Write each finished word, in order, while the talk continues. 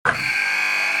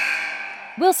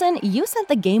Wilson, you sent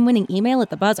the game-winning email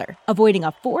at the buzzer, avoiding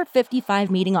a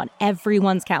 4:55 meeting on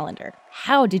everyone's calendar.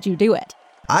 How did you do it?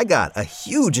 I got a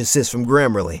huge assist from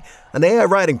Grammarly, an AI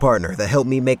writing partner that helped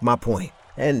me make my point.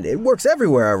 And it works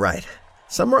everywhere I write.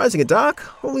 Summarizing a doc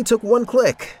only took one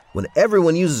click. When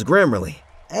everyone uses Grammarly,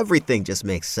 everything just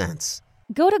makes sense.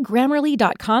 Go to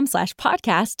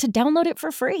Grammarly.com/podcast to download it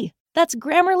for free. That's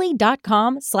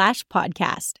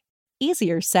Grammarly.com/podcast.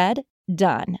 Easier said,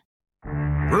 done.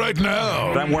 Right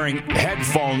now. I'm wearing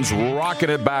headphones, rocking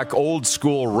it back, old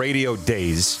school radio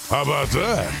days. How about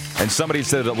that? And somebody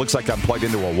said it looks like I'm plugged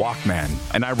into a Walkman.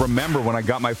 And I remember when I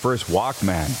got my first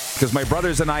Walkman, because my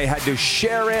brothers and I had to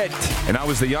share it. And I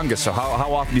was the youngest, so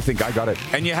how often do you think I got it?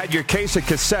 And you had your case of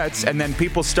cassettes, and then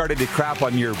people started to crap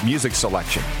on your music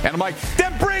selection. And I'm like,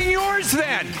 then bring yours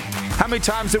then! How many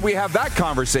times did we have that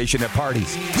conversation at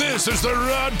parties? This is the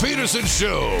Rod Peterson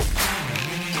Show.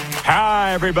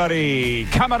 Hi, everybody.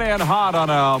 Coming in hot on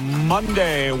a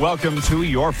Monday. Welcome to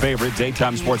your favorite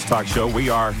daytime sports talk show. We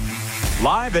are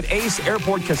live at Ace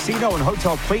Airport Casino and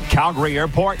Hotel Cleat, Calgary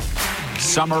Airport.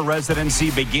 Summer residency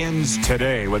begins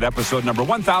today with episode number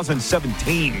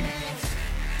 1017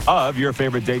 of your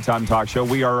favorite daytime talk show.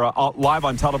 We are live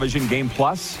on television, Game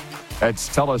Plus. That's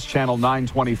TELUS Channel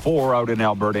 924 out in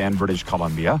Alberta and British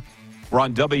Columbia. We're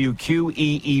on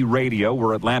WQEE Radio.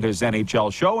 We're Atlanta's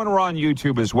NHL show, and we're on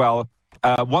YouTube as well.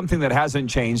 One thing that hasn't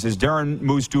changed is Darren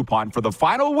Moose Dupont for the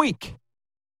final week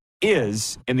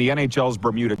is in the NHL's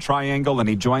Bermuda Triangle, and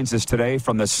he joins us today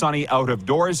from the sunny out of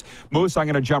doors. Moose, I'm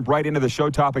going to jump right into the show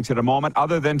topics in a moment,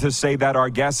 other than to say that our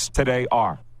guests today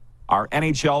are our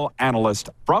NHL analyst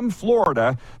from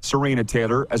Florida, Serena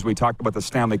Taylor, as we talked about the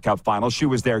Stanley Cup Final. She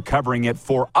was there covering it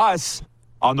for us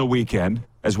on the weekend,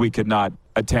 as we could not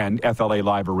attend FLA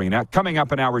Live Arena. Coming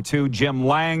up in hour two, Jim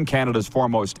Lang, Canada's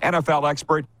foremost NFL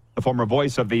expert, the former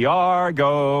voice of the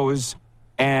Argos,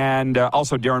 and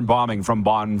also Darren Bombing from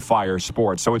Bonfire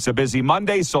Sports. So it's a busy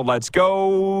Monday, so let's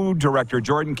go. Director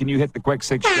Jordan, can you hit the quick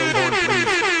six show horn, please?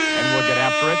 And we'll get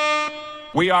after it.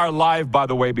 We are live, by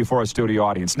the way, before a studio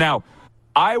audience. Now,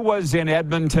 I was in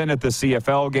Edmonton at the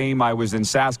CFL game. I was in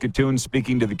Saskatoon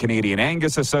speaking to the Canadian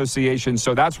Angus Association.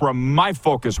 So that's where my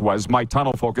focus was, my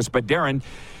tunnel focus. But Darren,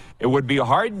 it would be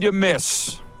hard to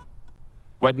miss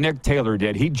what Nick Taylor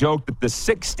did. He joked that the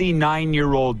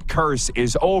 69-year-old curse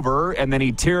is over, and then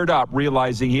he teared up,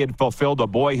 realizing he had fulfilled a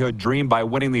boyhood dream by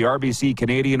winning the RBC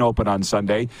Canadian Open on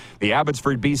Sunday. The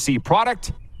Abbotsford, BC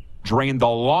product drained the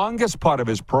longest putt of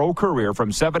his pro career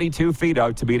from 72 feet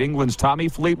out to beat England's Tommy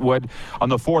Fleetwood on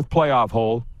the fourth playoff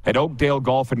hole at Oakdale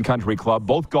Golf and Country Club.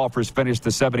 Both golfers finished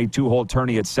the 72-hole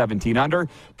tourney at 17 under.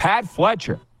 Pat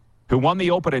Fletcher, who won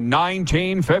the Open in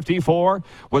 1954,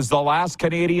 was the last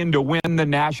Canadian to win the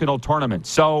national tournament.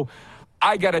 So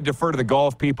I got to defer to the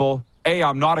golf people. A,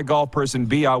 I'm not a golf person.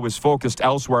 B, I was focused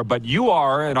elsewhere. But you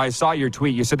are, and I saw your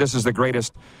tweet. You said this is the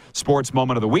greatest sports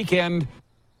moment of the weekend.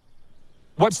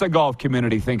 What's the golf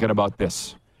community thinking about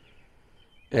this?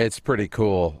 It's pretty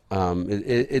cool.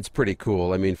 It's pretty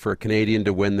cool. I mean, for a Canadian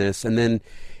to win this, and then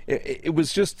it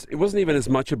wasn't even as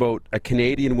much about a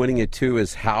Canadian winning it too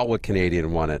as how a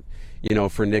Canadian won it. You know,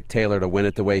 for Nick Taylor to win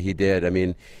it the way he did. I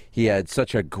mean, he had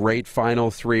such a great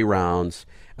final 3 rounds.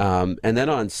 And then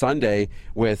on Sunday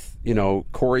with,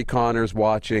 Corey Connors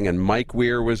watching and Mike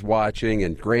Weir was watching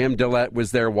and Graham Dillette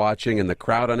was there watching and the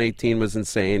crowd on 18 was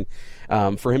insane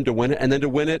for him to win it. And then to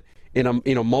win it in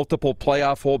a multiple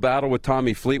playoff hole battle with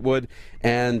Tommy Fleetwood.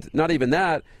 And not even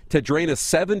that, to drain a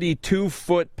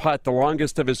 72-foot putt, the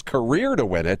longest of his career, to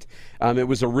win it. It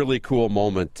was a really cool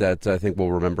moment that I think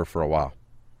we'll remember for a while.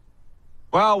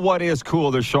 Well, what is cool,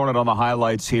 they're showing it on the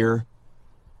highlights here.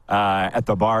 At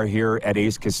the bar here at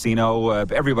Ace Casino.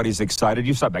 Everybody's excited.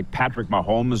 You saw Patrick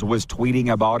Mahomes was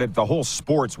tweeting about it. The whole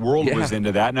sports world was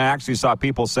into that. And I actually saw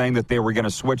people saying that they were going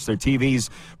to switch their TVs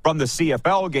from the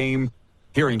CFL game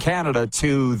here in Canada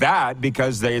to that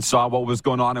because they saw what was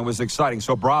going on and was exciting.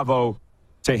 So bravo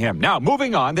to him. Now,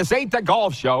 moving on. This ain't the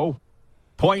golf show.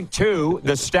 Point 2,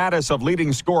 the status of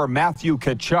leading scorer Matthew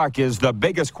Tkachuk is the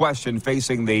biggest question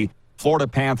facing the Florida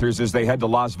Panthers as they head to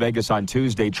Las Vegas on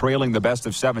Tuesday, trailing the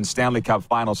best-of-7 Stanley Cup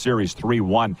Final Series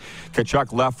 3-1.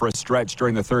 Tkachuk left for a stretch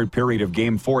during the third period of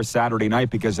Game 4 Saturday night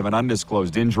because of an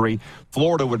undisclosed injury.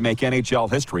 Florida would make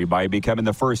NHL history by becoming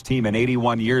the first team in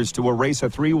 81 years to erase a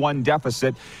 3-1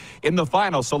 deficit in the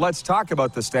final. So let's talk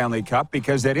about the Stanley Cup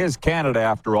because it is Canada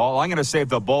after all. I'm going to save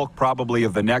the bulk probably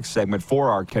of the next segment for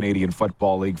our Canadian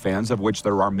Football League fans, of which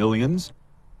there are millions.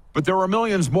 But there were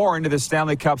millions more into the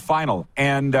Stanley Cup Final.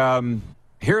 And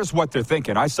here's what they're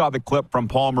thinking. I saw the clip from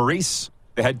Paul Maurice,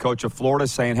 the head coach of Florida,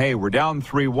 saying, hey, we're down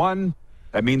 3-1.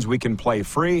 That means we can play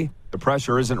free. The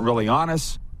pressure isn't really on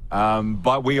us,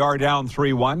 but we are down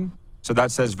 3-1. So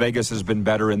that says Vegas has been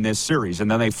better in this series.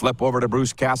 And then they flip over to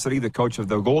Bruce Cassidy, the coach of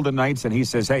the Golden Knights, and he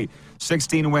says, hey,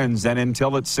 16 wins, and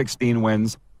until it's 16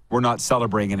 wins, we're not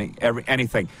celebrating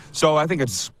anything. So I think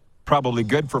it's probably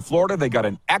good for Florida. They got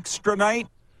an extra night,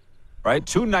 right?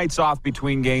 2 nights off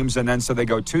between games, and then so they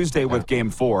go Tuesday with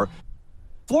Game 4.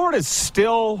 Florida's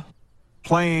still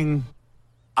playing,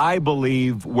 I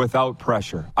believe, without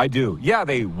pressure. I do. Yeah,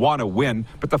 they want to win,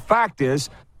 but the fact is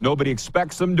nobody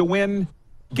expects them to win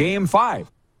Game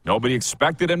 5. Nobody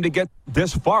expected them to get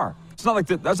this far. It's not like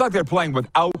that's like they're playing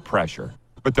without pressure,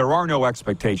 but there are no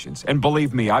expectations. And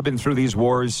believe me, I've been through these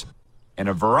wars in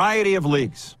a variety of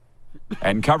leagues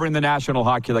and covering the National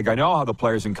Hockey League. I know how the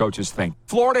players and coaches think.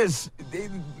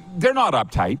 They're not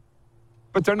uptight,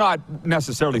 but they're not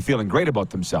necessarily feeling great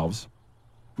about themselves.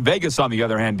 Vegas, on the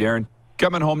other hand, Darren,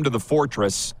 coming home to the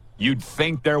Fortress, you'd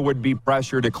think there would be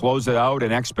pressure to close it out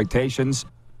and expectations.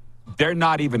 They're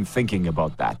not even thinking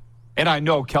about that. And I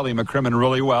know Kelly McCrimmon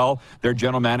really well, their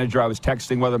general manager. I was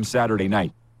texting with him Saturday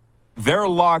night. They're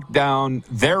locked down.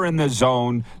 They're in the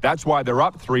zone. That's why they're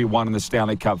up 3-1 in the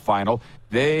Stanley Cup final.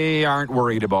 They aren't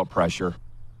worried about pressure.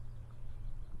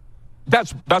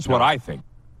 That's what I think.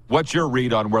 What's your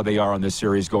read on where they are on this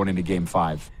series going into Game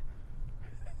 5?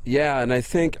 Yeah, and I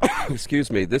think,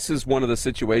 excuse me, this is one of the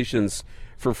situations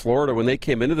for Florida. When they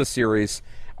came into the series,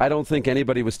 I don't think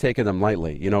anybody was taking them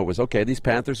lightly. You know, it was, okay, these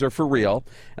Panthers are for real,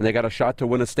 and they got a shot to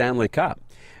win a Stanley Cup.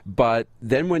 But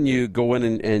then when you go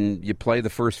in and you play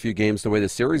the first few games the way the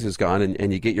series has gone,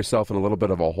 and you get yourself in a little bit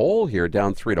of a hole here,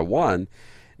 down 3-1,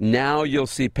 now you'll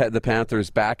see the Panthers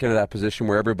back into that position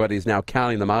where everybody's now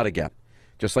counting them out again,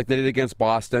 just like they did against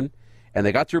Boston. And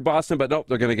they got through Boston, but nope,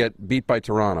 they're going to get beat by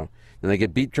Toronto. And they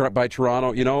get beat by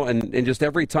Toronto, you know, and just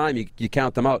every time you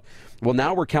count them out. Well,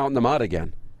 now we're counting them out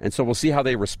again. And so we'll see how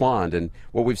they respond. And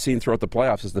what we've seen throughout the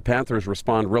playoffs is the Panthers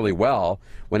respond really well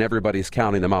when everybody's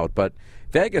counting them out. But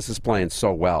Vegas is playing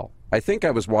so well. I think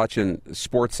I was watching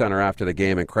SportsCenter after the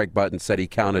game, and Craig Button said he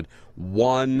counted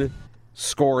 1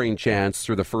 scoring chance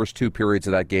through the first 2 periods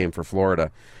of that game for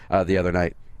Florida the other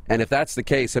night. And if that's the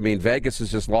case, I mean, Vegas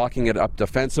is just locking it up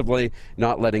defensively,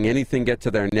 not letting anything get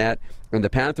to their net. And the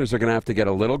Panthers are going to have to get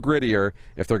a little grittier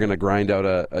if they're going to grind out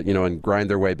and grind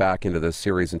their way back into this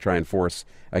series and try and force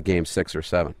a Game 6 or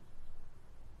 7.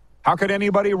 How could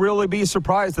anybody really be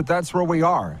surprised that that's where we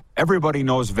are? Everybody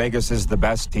knows Vegas is the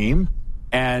best team.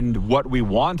 And what we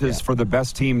want is for the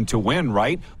best team to win,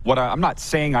 right? I'm not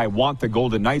saying I want the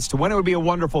Golden Knights to win. It would be a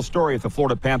wonderful story if the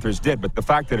Florida Panthers did. But the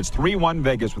fact that it's 3-1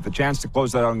 Vegas with a chance to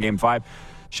close that out in Game 5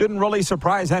 shouldn't really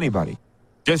surprise anybody.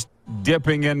 Just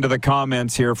dipping into the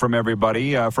comments here from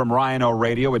everybody. From Ryan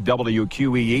O'Radio at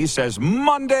WQEE says,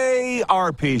 Monday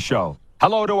RP show.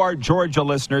 Hello to our Georgia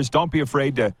listeners. Don't be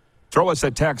afraid to throw us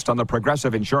a text on the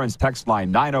Progressive Insurance text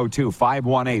line,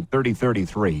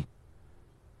 902-518-3033.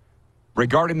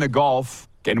 Regarding the golf,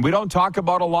 and we don't talk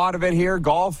about a lot of it here,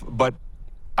 golf, but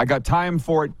I got time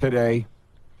for it today.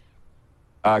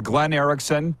 Glenn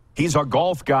Erickson, he's a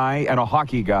golf guy and a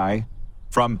hockey guy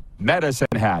from Medicine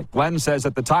Hat. Glenn says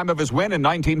at the time of his win in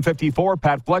 1954,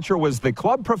 Pat Fletcher was the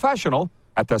club professional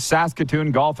at the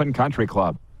Saskatoon Golf and Country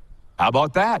Club. How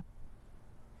about that?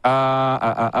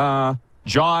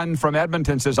 John from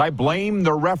Edmonton says, I blame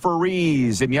the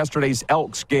referees in yesterday's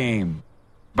Elks game.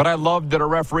 But I loved that a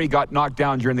referee got knocked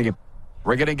down during the game.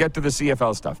 We're going to get to the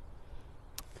CFL stuff.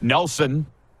 Nelson,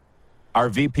 our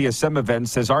VP of Sim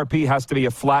Events, says RP has to be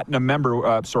a platinum member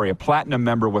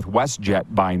with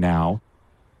WestJet by now.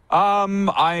 I'm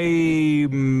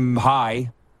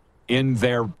high in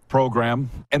their program,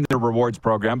 in their rewards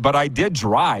program, but I did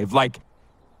drive.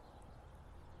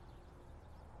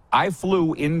 I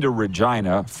flew into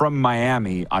Regina from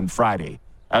Miami on Friday,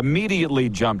 immediately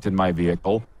jumped in my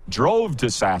vehicle, drove to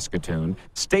Saskatoon,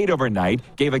 stayed overnight,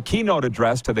 gave a keynote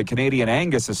address to the Canadian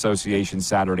Angus Association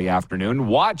Saturday afternoon,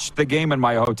 watched the game in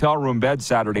my hotel room bed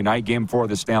Saturday night, Game 4 of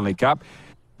the Stanley Cup,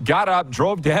 got up,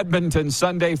 drove to Edmonton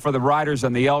Sunday for the Riders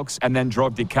and the Elks, and then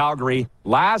drove to Calgary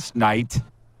last night.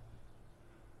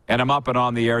 And I'm up and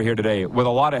on the air here today with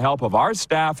a lot of help of our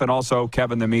staff and also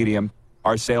Kevin the Medium,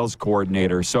 our sales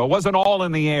coordinator. So it wasn't all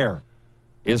in the air,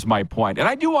 is my point. And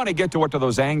I do want to get to what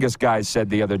those Angus guys said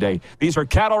the other day. These are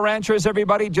cattle ranchers,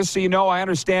 everybody. Just so you know, I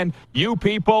understand you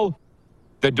people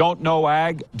that don't know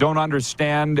ag don't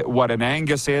understand what an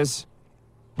Angus is,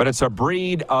 but it's a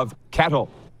breed of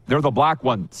cattle. They're the black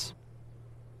ones.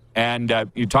 And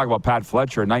you talk about Pat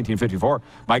Fletcher in 1954.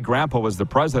 My grandpa was the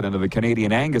president of the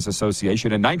Canadian Angus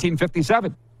Association in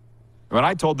 1957. When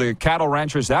I told the cattle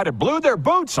ranchers that, it blew their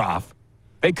boots off.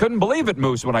 They couldn't believe it,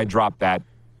 Moose, when I dropped that.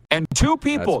 And two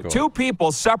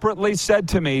people separately said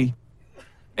to me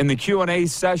in the Q&A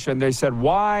session, they said,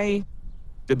 why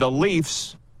did the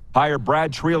Leafs hire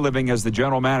Brad Treliving as the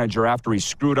general manager after he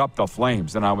screwed up the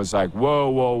Flames? And I was like,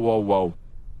 whoa.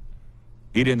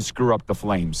 He didn't screw up the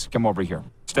Flames. Come over here.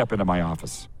 Step into my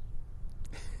office.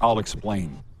 I'll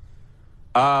explain.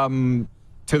 To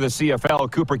the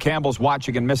CFL, Cooper Campbell's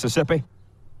watching in Mississippi.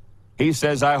 He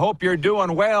says, I hope you're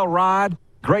doing well, Rod.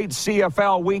 Great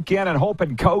CFL weekend and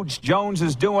hoping Coach Jones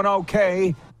is doing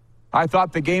okay. I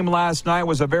thought the game last night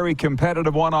was a very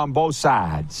competitive one on both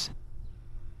sides.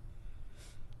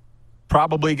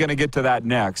 Probably going to get to that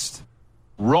next.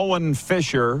 Rowan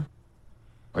Fisher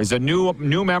is a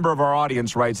new member of our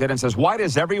audience, writes in and says, why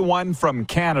does everyone from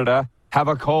Canada have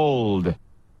a cold?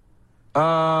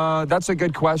 That's a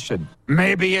good question.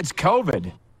 Maybe it's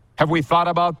COVID. Have we thought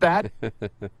about that?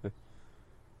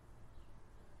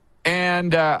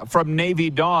 And from Navy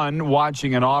Dawn,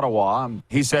 watching in Ottawa,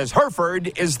 he says,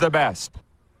 Hereford is the best.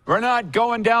 We're not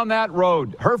going down that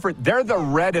road. Hereford, they're the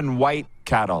red and white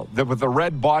cattle, with the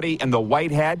red body and the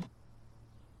white head.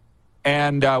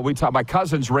 And my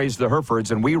cousins raised the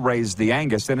Herefords, and we raised the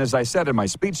Angus. And as I said in my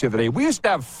speech the other day, we used to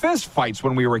have fist fights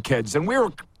when we were kids, and we were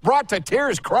brought to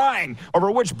tears crying over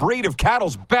which breed of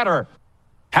cattle's better.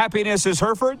 Happiness is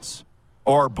Herefords,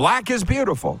 or black is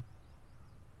beautiful.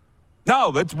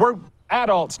 No, we're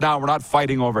adults now. We're not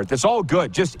fighting over it. It's all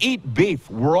good. Just eat beef.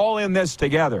 We're all in this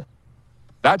together.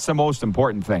 That's the most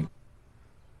important thing.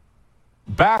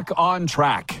 Back on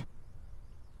track.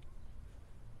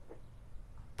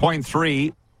 Point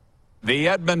 3, the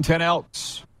Edmonton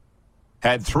Elks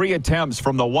had 3 attempts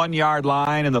from the 1-yard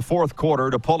line in the fourth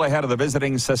quarter to pull ahead of the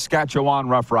visiting Saskatchewan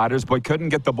Roughriders, but couldn't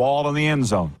get the ball in the end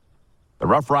zone. The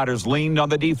Roughriders leaned on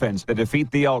the defense to defeat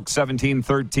the Elks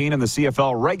 17-13 in the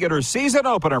CFL regular season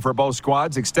opener for both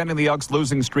squads, extending the Elks'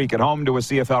 losing streak at home to a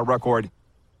CFL record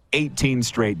 18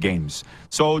 straight games.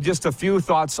 So just a few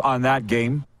thoughts on that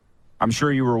game. I'm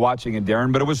sure you were watching it,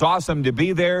 Darren, but it was awesome to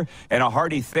be there, and a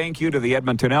hearty thank you to the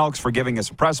Edmonton Elks for giving us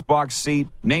a press box seat,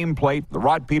 nameplate, the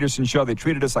Rod Peterson Show. They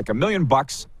treated us like $1 million.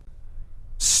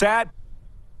 Sat.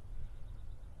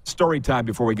 Story time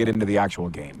before we get into the actual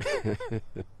game.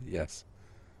 Yes.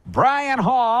 Brian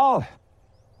Hall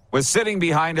was sitting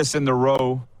behind us in the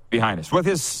row behind us with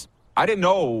his, I didn't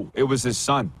know it was his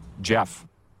son, Jeff.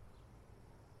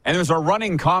 And there was a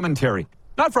running commentary,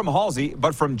 not from Halsey,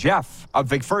 but from Jeff of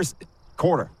the first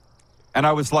quarter. And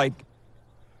I was like,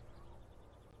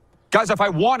 guys, if I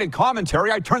wanted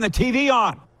commentary, I'd turn the TV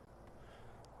on.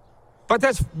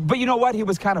 But you know what? He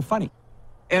was kind of funny.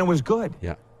 And it was good.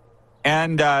 Yeah.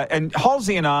 And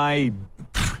Halsey and I,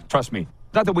 trust me,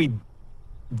 not that we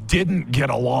didn't get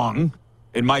along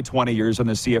in my 20 years in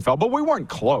the CFL, but we weren't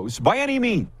close by any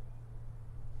means.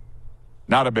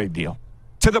 Not a big deal.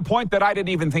 To the point that I didn't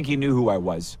even think he knew who I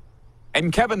was.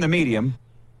 And Kevin, the medium,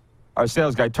 our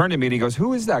sales guy, turned to me and he goes,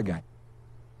 who is that guy?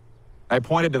 I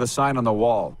pointed to the sign on the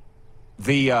wall.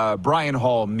 The Brian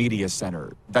Hall Media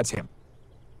Center. That's him.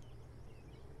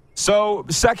 So,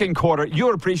 second quarter, you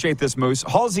would appreciate this, Moose.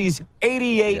 Halsey's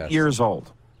 88 years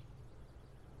old.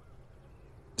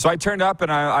 So I turned up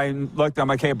and I looked, I'm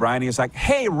like, hey, Brian. He's like,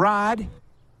 hey, Rod.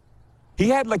 He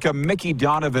had like a Mickey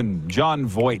Donovan, John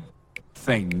Voight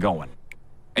thing going.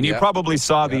 And you probably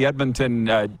saw the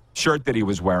Edmonton shirt that he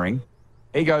was wearing.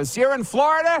 He goes, you're in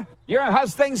Florida?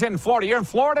 How's things in Florida? You're in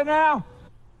Florida now?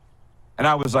 And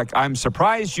I was like, I'm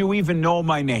surprised you even know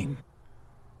my name.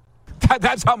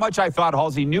 That's how much I thought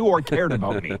Halsey knew or cared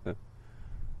about me.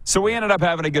 So we ended up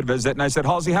having a good visit. And I said,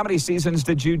 Halsey, how many seasons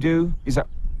did you do? He's like,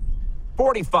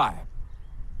 45.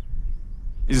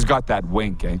 He's got that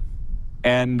wink, eh?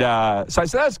 And so I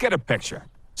said, let's get a picture.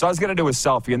 So I was going to do a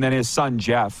selfie. And then his son,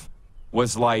 Jeff,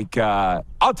 was like,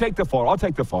 I'll take the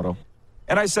photo.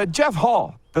 And I said, Jeff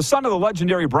Hall, the son of the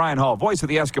legendary Brian Hall, voice of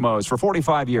the Eskimos for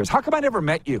 45 years. How come I never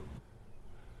met you?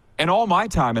 And all my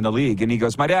time in the league. And he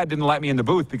goes, my dad didn't let me in the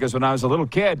booth because when I was a little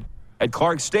kid at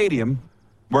Clark Stadium,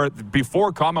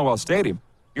 before Commonwealth Stadium,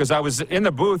 because I was in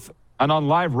the booth and on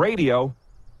live radio,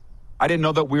 I didn't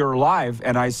know that we were live.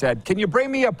 And I said, can you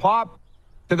bring me a pop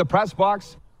to the press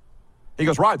box? He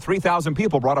goes, Rod, 3,000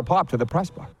 people brought a pop to the press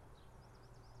box.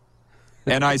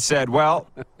 And I said, well,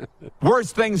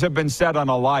 worse things have been said on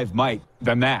a live mic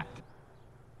than that.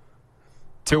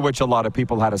 To which a lot of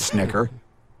people had a snicker.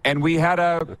 And we had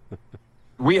a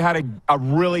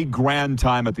really grand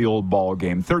time at the old ball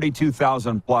game.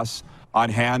 32,000 plus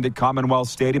on hand at Commonwealth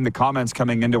Stadium. The comments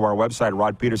coming into our website,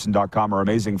 rodpeterson.com, are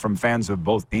amazing from fans of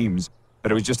both teams.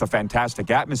 But it was just a fantastic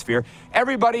atmosphere.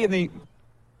 Everybody in the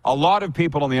A lot of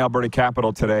people in the Alberta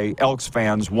capital today, Elks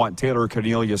fans, want Taylor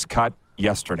Cornelius cut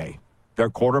yesterday. Their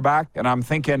quarterback, and I'm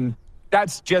thinking,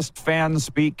 that's just fan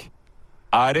speak.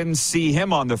 I didn't see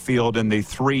him on the field in the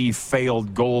 3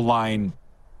 failed goal line,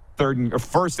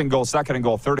 first and goal, second and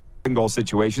goal, third and goal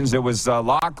situations. It was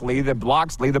Loxley,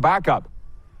 the backup.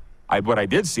 What I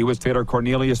did see was Taylor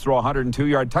Cornelius throw a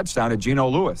 102-yard touchdown to Geno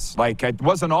Lewis. Like, it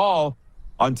wasn't all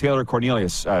on Taylor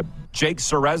Cornelius. Jake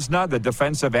Serezna, the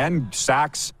defensive end,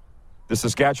 sacks the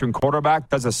Saskatchewan quarterback,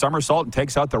 does a somersault and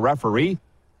takes out the referee.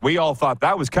 We all thought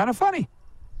that was kind of funny.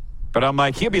 But I'm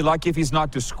like, he'll be lucky if he's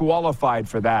not disqualified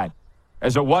for that.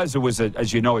 As it was,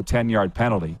 as you know, a 10-yard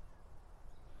penalty.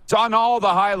 It's on all the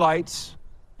highlights.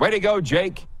 Way to go,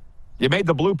 Jake. You made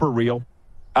the blooper reel.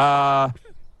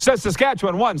 Says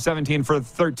Saskatchewan won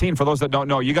 17-13. For those that don't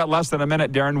know, you got less than a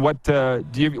minute, Darren.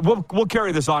 What we'll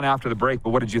carry this on after the break, but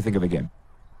what did you think of the game?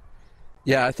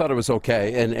 Yeah, I thought it was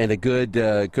okay and a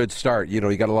good start. You know,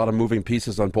 you got a lot of moving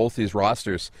pieces on both these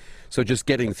rosters. So just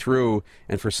getting through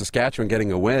and for Saskatchewan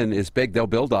getting a win is big. They'll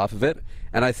build off of it.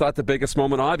 And I thought the biggest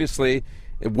moment, obviously,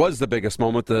 it was the biggest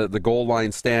moment, the goal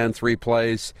line stand, 3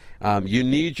 plays. You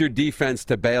need your defense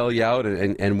to bail you out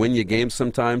and win you games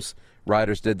sometimes.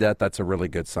 Riders did that. That's a really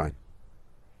good sign.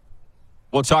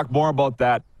 We'll talk more about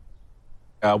that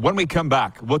when we come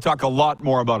back. We'll talk a lot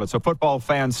more about it. So football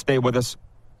fans, stay with us.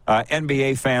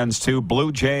 NBA fans, too.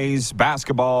 Blue Jays,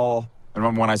 basketball.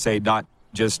 And when I say not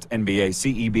just NBA,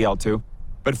 CEBL, too.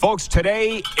 But, folks,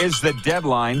 today is the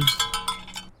deadline.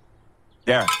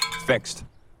 There, fixed.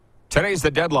 Today's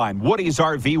the deadline. Woody's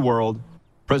RV World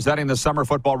presenting the summer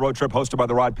football road trip hosted by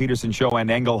the Rod Peterson Show and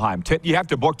Engelheim. You have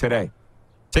to book today.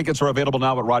 Tickets are available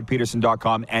now at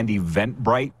rodpeterson.com and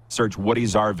Eventbrite. Search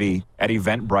Woody's RV at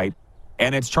Eventbrite.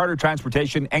 And it's charter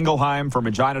transportation, Engelheim from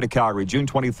Regina to Calgary, June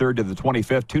 23rd to the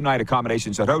 25th. 2-night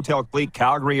accommodations at Hotel Clique,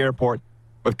 Calgary Airport,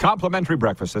 with complimentary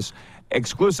breakfasts,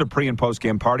 exclusive pre- and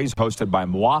post-game parties hosted by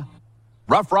moi.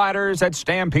 Rough Riders at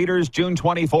Stampeders, June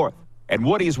 24th. And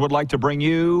Woody's would like to bring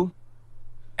you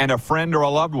and a friend or a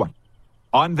loved one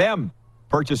on them.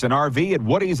 Purchase an RV at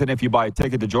Woody's, and if you buy a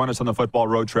ticket to join us on the football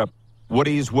road trip,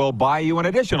 Woody's will buy you an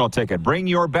additional ticket. Bring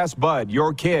your best bud,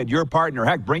 your kid, your partner.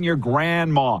 Heck, bring your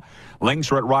grandma. Links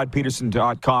are at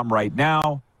rodpeterson.com right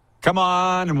now. Come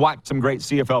on and watch some great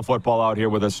CFL football out here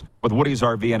with us with Woody's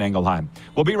RV in Engelheim.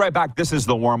 We'll be right back. This is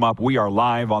the warm-up. We are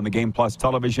live on the Game Plus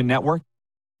television network,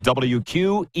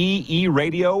 WQEE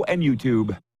Radio, and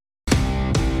YouTube.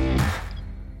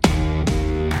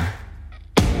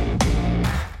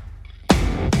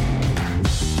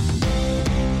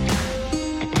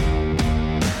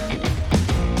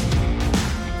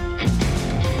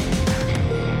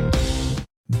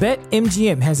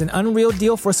 BetMGM has an unreal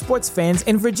deal for sports fans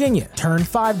in Virginia. Turn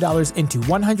 $5 into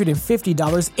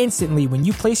 $150 instantly when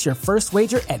you place your first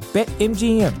wager at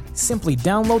BetMGM. Simply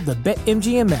download the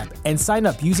BetMGM app and sign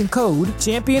up using code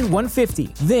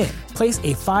Champion150. Then, place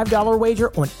a $5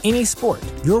 wager on any sport.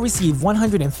 You'll receive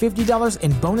 $150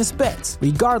 in bonus bets,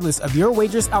 regardless of your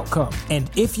wager's outcome. And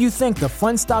if you think the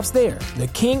fun stops there, the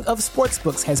king of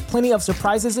sportsbooks has plenty of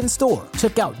surprises in store.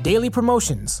 Check out daily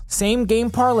promotions,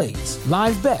 same-game parlays,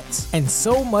 live bets, and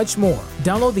so much more.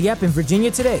 Download the app in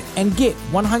Virginia today and get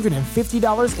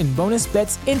 $150 in bonus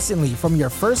bets instantly from your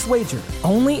first wager.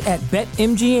 Only at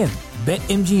BetMGM.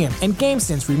 BetMGM and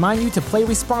GameSense remind you to play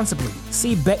responsibly.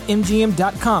 See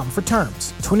BetMGM.com for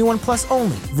terms. 21 plus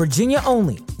only. Virginia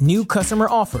only. New customer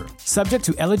offer. Subject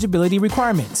to eligibility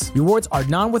requirements. Rewards are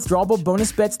non-withdrawable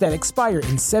bonus bets that expire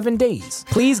in 7 days.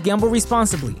 Please gamble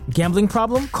responsibly. Gambling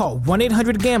problem? Call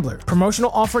 1-800-GAMBLER.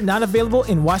 Promotional offer not available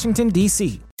in Washington,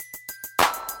 D.C.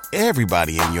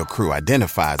 Everybody in your crew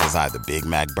identifies as either Big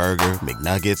Mac Burger,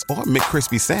 McNuggets, or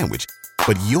McCrispy Sandwich.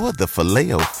 But you're the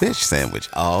Filet-O-Fish Sandwich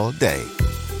all day.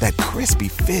 That crispy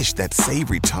fish, that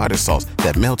savory tartar sauce,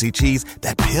 that melty cheese,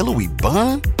 that pillowy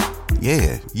bun.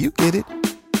 Yeah, you get it.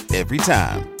 Every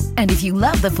time. And if you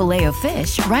love the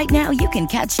Filet-O-Fish, right now you can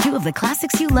catch 2 of the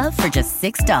classics you love for just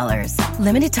 $6.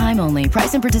 Limited time only.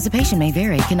 Price and participation may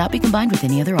vary. Cannot be combined with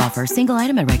any other offer. Single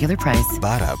item at regular price.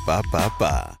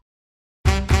 Ba-da-ba-ba-ba.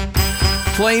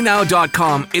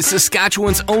 PlayNow.com is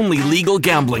Saskatchewan's only legal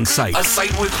gambling site. A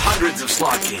site with hundreds of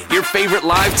slot games, your favorite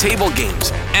live table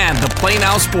games, and the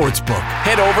PlayNow Sportsbook.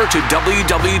 Head over to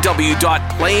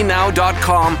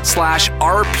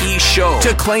www.playnow.com/RP Show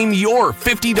to claim your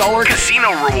 $50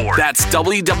 casino reward. That's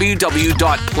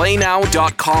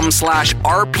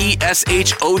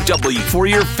www.playnow.com/RPSHOW for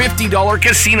your $50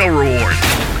 casino reward.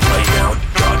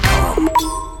 PlayNow.com.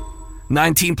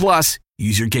 19 plus.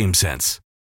 Use your game sense.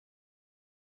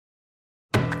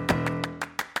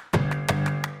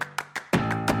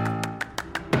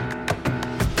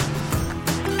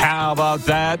 How about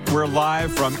that? We're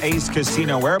live from Ace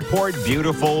Casino Airport.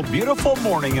 Beautiful, beautiful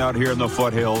morning out here in the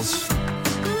foothills.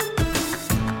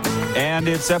 And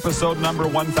it's episode number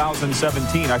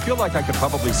 1017. I feel like I could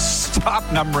probably stop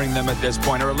numbering them at this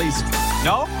point, or at least,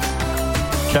 no?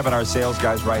 Kevin, our sales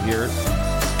guy's right here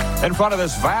in front of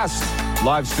this vast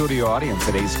live studio audience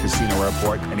at Ace Casino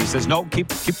Airport. And he says, no,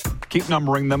 keep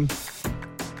numbering them.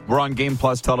 We're on Game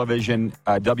Plus Television,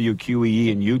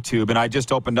 WQEE, and YouTube. And I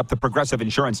just opened up the Progressive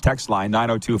Insurance text line,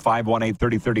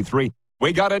 902-518-3033.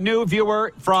 We got a new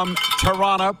viewer from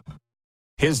Toronto.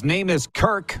 His name is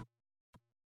Kirk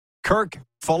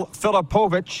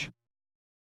Filipovich.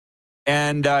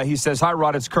 And he says, hi,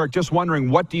 Rod, it's Kirk. Just wondering,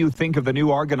 what do you think of the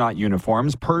new Argonaut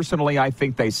uniforms? Personally, I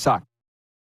think they suck.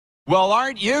 Well,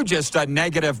 aren't you just a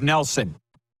negative Nelson?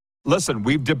 Listen,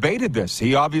 we've debated this.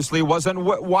 He obviously wasn't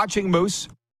watching Moose.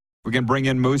 We can bring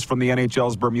in Moose from the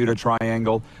NHL's Bermuda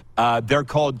Triangle. They're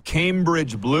called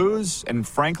Cambridge Blues, and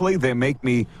frankly, they make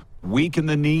me weak in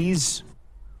the knees.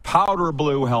 Powder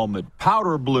blue helmet,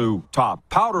 powder blue top,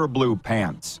 powder blue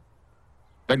pants.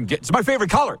 It's my favorite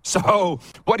color. So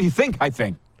what do you think? I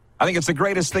think it's the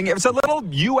greatest thing. It's a little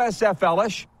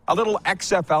USFL-ish, a little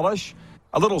XFL-ish,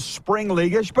 a little spring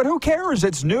league-ish, but who cares?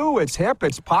 It's new, it's hip,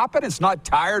 it's popping, it's not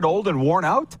tired, old, and worn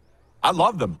out. I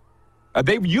love them.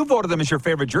 You voted them as your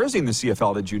favorite jersey in the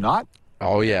CFL, did you not?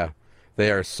 Oh, yeah. They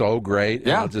are so great. Yeah.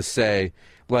 And I'll just say,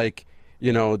 that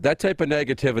type of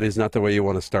negativity is not the way you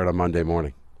want to start a Monday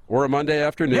morning. Or a Monday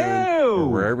afternoon, or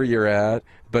wherever you're at.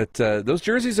 But those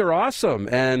jerseys are awesome.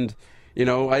 And,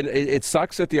 it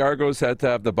sucks that the Argos had to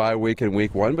have the bye week in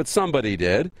week one, but somebody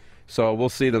did. So we'll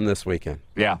see them this weekend.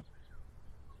 Yeah.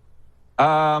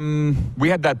 We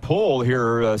had that poll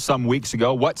here some weeks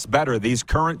ago. What's better, these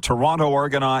current Toronto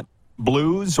Argonaut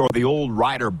Blues or the old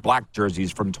Ryder black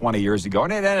jerseys from 20 years ago?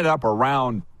 And it ended up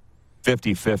around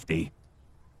 50-50.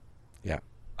 Yeah.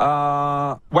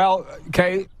 Well,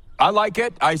 okay. I like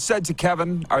it. I said to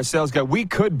Kevin, our sales guy, we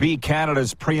could be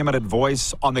Canada's preeminent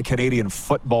voice on the Canadian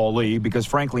Football League because,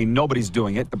 frankly, nobody's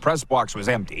doing it. The press box was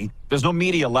empty. There's no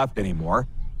media left anymore.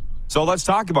 So let's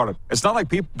talk about it. It's not like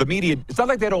the media, it's not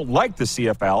like they don't like the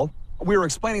CFL. We were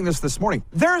explaining this morning.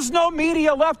 There's no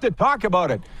media left to talk about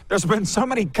it. There's been so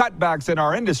many cutbacks in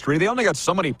our industry. They only got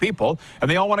so many people, and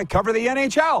they all want to cover the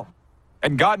NHL.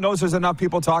 And God knows there's enough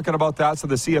people talking about that, so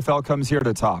the CFL comes here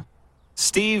to talk.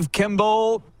 Steve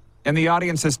Kimball in the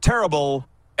audience says, terrible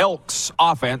Elks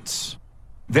offense.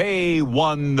 They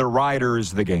won the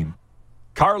Riders the game.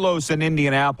 Carlos in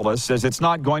Indianapolis says it's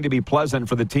not going to be pleasant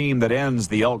for the team that ends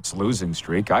the Elks losing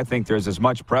streak. I think there's as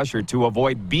much pressure to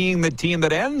avoid being the team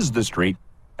that ends the streak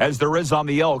as there is on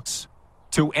the Elks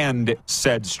to end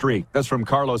said streak. That's from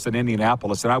Carlos in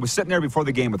Indianapolis. And I was sitting there before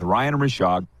the game with Ryan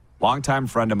Rishog, longtime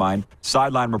friend of mine,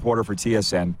 sideline reporter for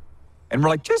TSN. And we're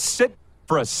like, just sit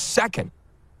for a second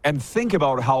and think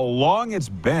about how long it's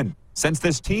been since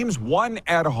this team's won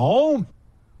at home.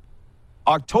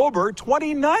 October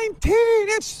 2019.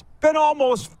 It's been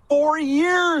almost 4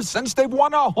 years since they've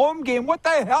won a home game. What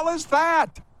the hell is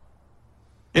that?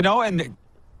 And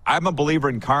I'm a believer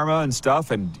in karma and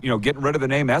stuff and, getting rid of the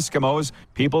name Eskimos.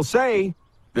 People say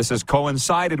this has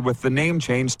coincided with the name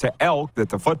change to Elk, that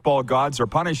the football gods are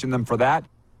punishing them for that. Do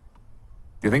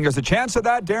you think there's a chance of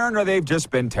that, Darren, or they've just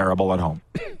been terrible at home?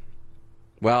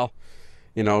 Well,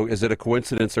 is it a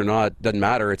coincidence or not? Doesn't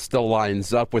matter. It still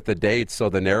lines up with the dates, so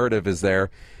the narrative is there,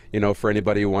 for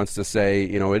anybody who wants to say,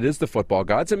 it is the football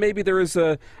gods. And maybe there is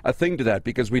a thing to that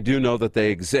because we do know that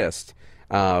they exist.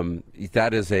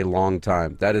 That is a long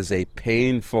time. That is a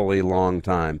painfully long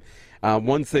time.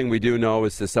 One thing we do know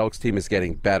is this Elks team is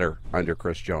getting better under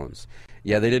Chris Jones.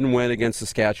 Yeah, they didn't win against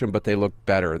Saskatchewan, but they look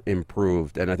better,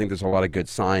 improved, and I think there's a lot of good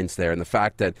signs there. And the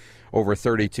fact that over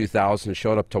 32,000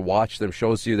 showed up to watch them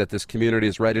shows you that this community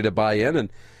is ready to buy in. And,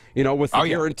 with the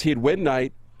guaranteed win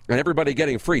night and everybody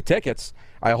getting free tickets,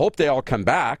 I hope they all come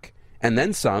back and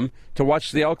then some to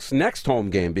watch the Elks' next home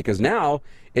game because now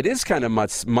it is kind of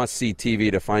must-see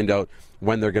TV to find out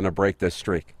when they're going to break this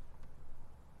streak.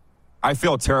 I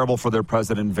feel terrible for their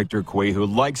president, Victor Cui, who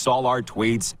likes all our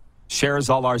tweets, shares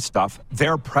all our stuff.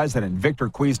 Their president, Victor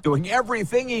Cui's doing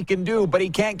everything he can do, but he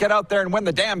can't get out there and win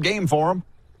the damn game for him.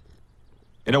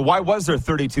 Why was there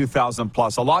 32,000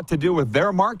 plus? A lot to do with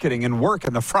their marketing and work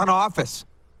in the front office.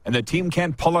 And the team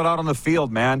can't pull it out on the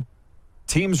field, man.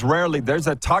 Teams rarely, there's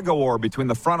a tug-of-war between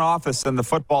the front office and the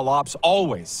football ops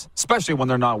always, especially when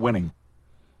they're not winning.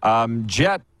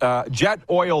 Jet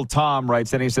Oil Tom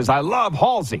writes in, he says, I love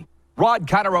Halsey. Rod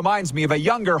kind of reminds me of a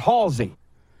younger Halsey.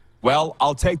 Well,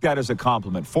 I'll take that as a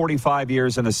compliment. 45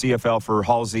 years in the CFL for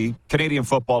Halsey, Canadian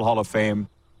Football Hall of Fame.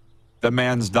 The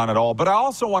man's done it all. But I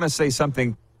also want to say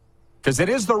something Because it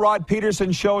is the Rod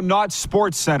Peterson Show, not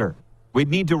Sports Center. We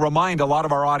need to remind a lot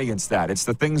of our audience that. It's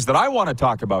the things that I want to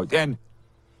talk about. And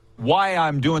why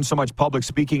I'm doing so much public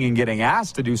speaking and getting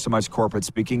asked to do so much corporate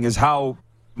speaking is how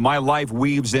my life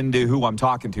weaves into who I'm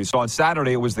talking to. So on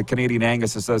Saturday, it was the Canadian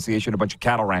Angus Association, a bunch of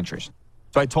cattle ranchers.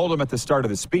 So I told them at the start of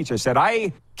the speech, I said,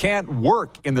 I can't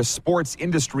work in the sports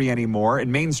industry anymore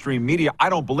in mainstream media. I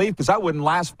don't believe, because I wouldn't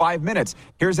last 5 minutes.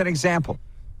 Here's an example.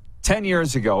 10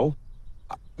 years ago,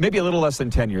 maybe a little less than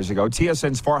 10 years ago,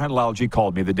 TSN's Farhan Lalji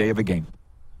called me the day of a game.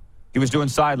 He was doing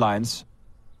sidelines.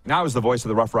 Now I was the voice of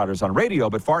the Rough Riders on radio,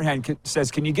 but Farhan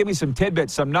says, can you give me some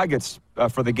tidbits, some nuggets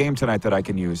for the game tonight that I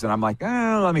can use? And I'm like,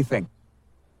 let me think.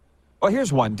 Well,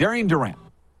 here's one. Darian Durant,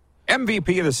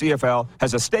 MVP of the CFL,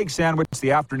 has a steak sandwich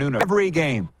the afternoon of every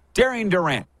game. Darian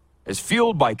Durant is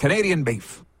fueled by Canadian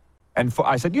beef. And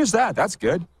I said, use that. That's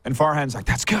good. And Farhan's like,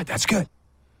 that's good. That's good.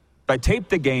 I taped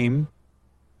the game,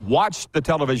 watched the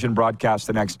television broadcast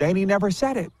the next day, and he never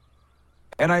said it.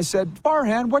 And I said,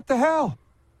 Farhan, what the hell?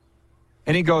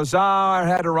 And he goes, I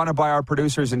had to run it by our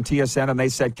producers in TSN, and they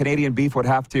said Canadian beef would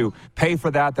have to pay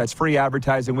for that. That's free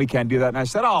advertising. We can't do that. And I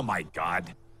said, oh, my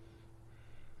God.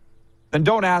 Then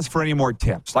don't ask for any more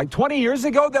tips. Like 20 years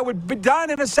ago, that would be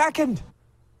done in a second.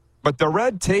 But the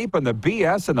red tape and the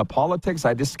BS and the politics,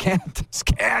 I just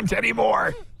can't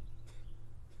anymore.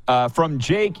 From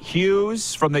Jake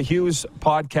Hughes from the Hughes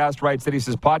podcast writes that he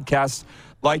says, podcasts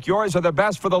like yours are the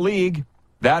best for the league.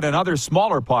 That and other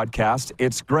smaller podcasts,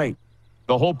 it's great.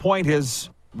 The whole point is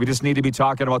we just need to be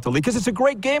talking about the league because it's a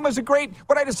great game. It's a great,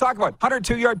 what I just talked about,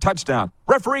 102-yard touchdown.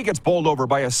 Referee gets bowled over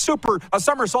by a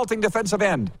somersaulting defensive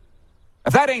end.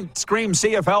 If that ain't scream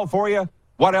CFL for you,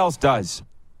 what else does?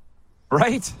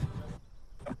 Right?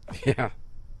 Yeah.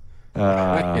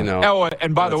 Oh,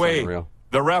 and by the way, unreal.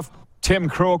 The ref, Tim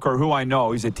Croker, who I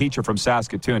know, he's a teacher from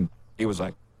Saskatoon. He was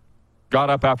like, got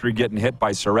up after getting hit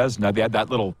by Serezna. They had that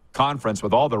little conference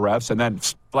with all the refs, and then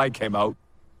flag came out.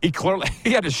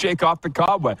 He had to shake off the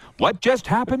cobweb. What just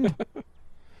happened?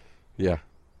 Yeah.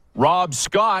 Rob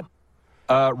Scott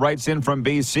writes in from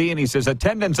BC, and he says,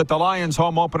 attendance at the Lions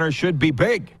home opener should be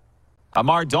big.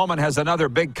 Amar Dolman has another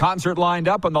big concert lined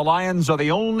up, and the Lions are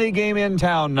the only game in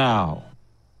town now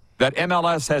that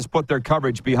MLS has put their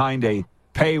coverage behind a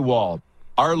paywall.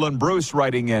 Arlen Bruce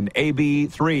writing in,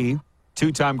 AB3,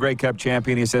 two-time Grey Cup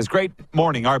champion. He says, great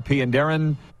morning, RP and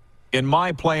Darren. In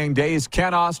my playing days,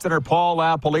 Ken Austin or Paul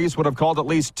LaPolice would have called at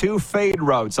least 2 fade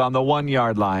routes on the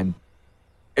 1-yard line.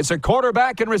 It's a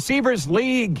quarterback and receivers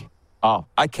league. Oh,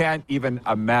 I can't even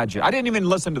imagine. I didn't even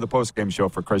listen to the postgame show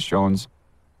for Chris Jones,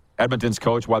 Edmonton's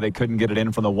coach, why they couldn't get it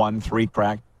in from the 1-3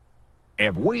 crack.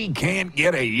 If we can't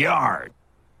get a yard,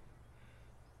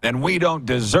 then we don't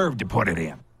deserve to put it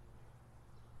in.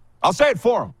 I'll say it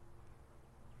for him.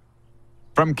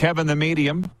 From Kevin the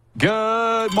Medium.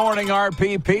 Good morning,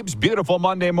 RP peeps. Beautiful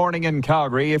Monday morning in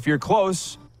Calgary. If you're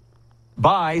close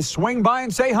by, swing by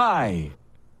and say hi.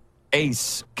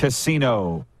 Ace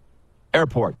Casino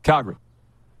Airport, Calgary.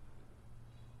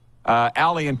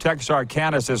 Allie in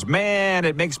Texarkana says, man,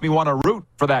 it makes me want to root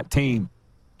for that team.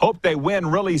 Hope they win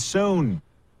really soon.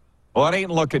 Well, it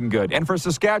ain't looking good. And for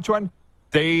Saskatchewan,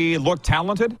 they look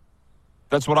talented.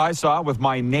 That's what I saw with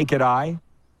my naked eye.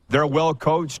 They're well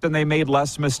coached, and they made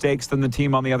less mistakes than the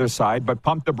team on the other side, but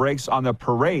pump the brakes on the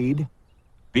parade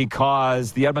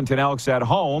because the Edmonton Elks at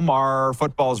home are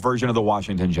football's version of the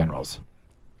Washington Generals.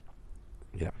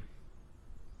 Yeah.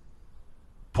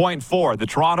 Point 4, the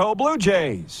Toronto Blue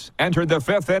Jays entered the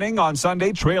 5th inning on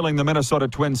Sunday, trailing the Minnesota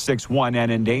Twins 6-1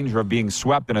 and in danger of being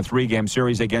swept in a 3-game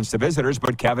series against the visitors,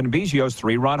 but Kevin Biggio's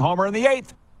 3-run homer in the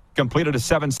 8th completed a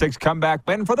 7-6 comeback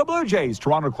win for the Blue Jays.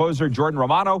 Toronto closer Jordan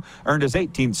Romano earned his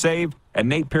 18th save, and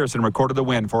Nate Pearson recorded the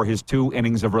win for his 2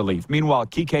 innings of relief. Meanwhile,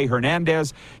 Kike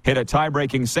Hernandez hit a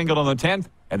tie-breaking single in the 10th,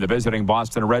 and the visiting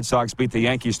Boston Red Sox beat the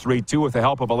Yankees 3-2 with the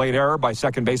help of a late error by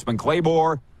second baseman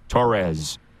Claybor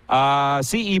Torres.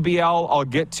 CEBL I'll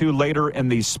get to later in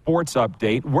the sports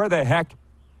update. Where the heck?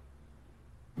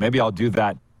 Maybe I'll do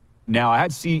that now. I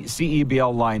had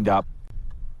CEBL lined up.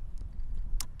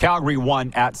 Calgary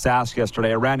won at Sask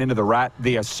yesterday. I ran into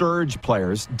the Surge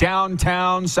players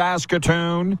downtown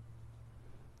Saskatoon,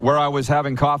 where I was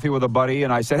having coffee with a buddy,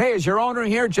 and I said, hey, is your owner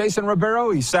here, Jason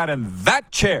Ribeiro? He sat in that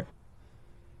chair.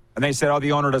 And they said, oh,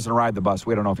 the owner doesn't ride the bus.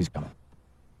 We don't know if he's coming.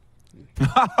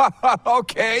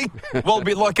 Okay, we'll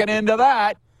be looking into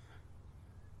that.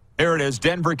 Here it is.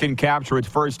 Denver can capture its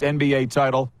first NBA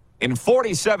title in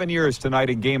 47 years tonight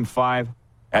in Game 5.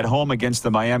 At home against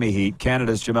the Miami Heat,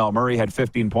 Canada's Jamal Murray had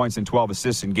 15 points and 12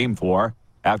 assists in Game 4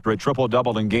 after a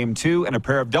triple-double in Game 2 and a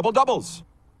pair of double-doubles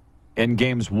in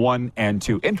games 1 and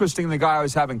 2. Interesting, the guy I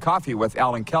was having coffee with,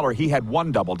 Alan Keller, he had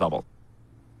 1 double-double.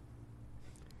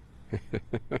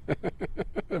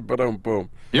 Boom.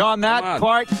 You on that,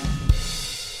 Clark?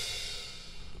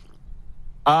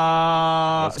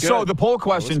 So the poll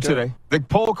question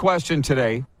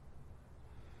today,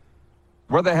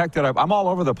 where the heck I'm all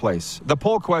over the place. The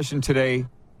poll question today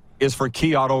is for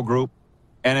Key Auto Group,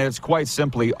 and it's quite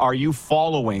simply, are you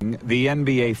following the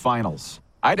NBA Finals?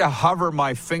 I had to hover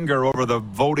my finger over the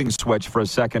voting switch for a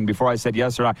second before I said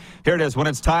yes or not. Here it is. When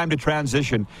it's time to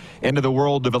transition into the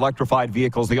world of electrified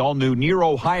vehicles, the all-new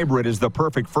Niro Hybrid is the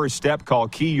perfect first step. Call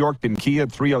Key Yorkton Kia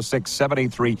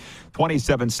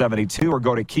 306-783-2772 or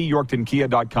go to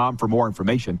keyyorktonkia.com for more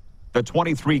information. The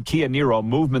 23 Kia Niro,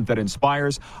 movement that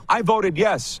inspires. I voted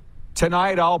yes.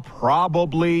 Tonight I'll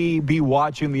probably be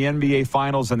watching the NBA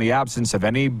Finals in the absence of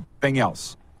anything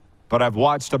else. But I've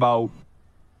watched about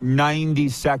 90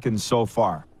 seconds so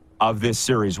far of this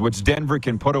series, which Denver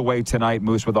can put away tonight,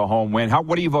 Moose, with a home win.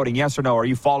 What are you voting, yes or no? Are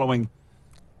you following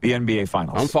the NBA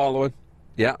Finals? I'm following.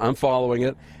 Yeah, I'm following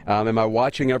it. Am I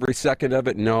watching every second of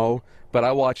it? No, but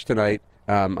I watch tonight.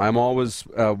 I'm always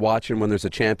watching when there's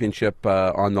a championship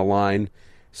on the line.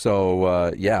 So,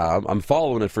 I'm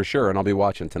following it for sure, and I'll be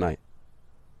watching tonight.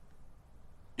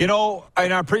 You know,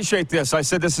 and I appreciate this. I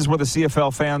said this is where the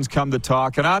CFL fans come to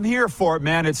talk, and I'm here for it,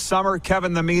 man. It's summer.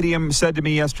 Kevin, the medium, said to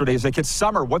me yesterday, he's like, it's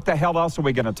summer. What the hell else are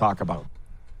we going to talk about?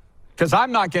 Because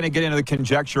I'm not going to get into the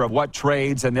conjecture of what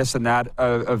trades and this and that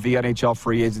of the NHL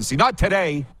free agency. Not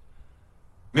today.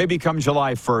 Maybe come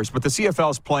July 1st. But the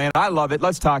CFL's playing. I love it.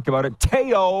 Let's talk about it.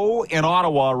 Teo in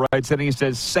Ottawa writes, and he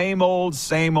says, same old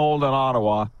in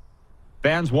Ottawa.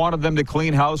 Fans wanted them to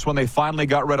clean house when they finally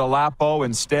got rid of Lapo.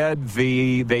 Instead,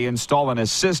 they install an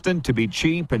assistant to be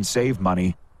cheap and save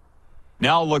money.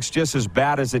 Now it looks just as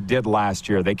bad as it did last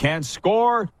year. They can't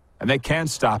score, and they can't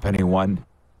stop anyone.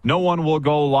 No one will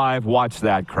go live watch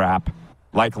that crap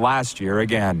like last year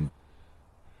again.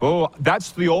 Oh,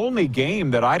 that's the only game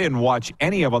that I didn't watch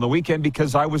any of on the weekend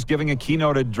because I was giving a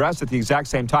keynote address at the exact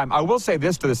same time. I will say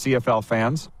this to the CFL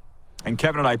fans, and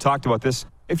Kevin and I talked about this.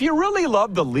 If you really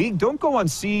love the league, don't go on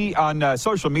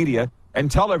social media and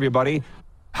tell everybody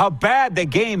how bad the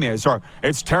game is or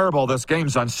it's terrible, this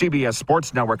game's on CBS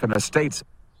Sports Network in the States,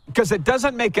 because it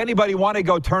doesn't make anybody want to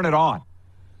go turn it on.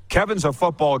 Kevin's a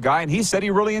football guy, and he said he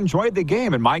really enjoyed the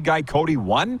game, and my guy Cody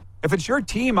won. If it's your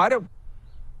team, I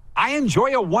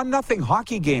enjoy a 1-0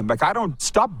 hockey game. Like, I don't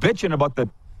stop bitching about the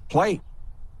play.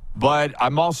 But I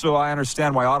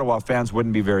understand why Ottawa fans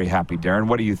wouldn't be very happy. Darren,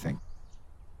 what do you think?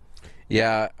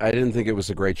 Yeah, I didn't think it was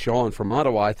a great showing from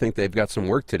Ottawa. I think they've got some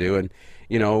work to do. And,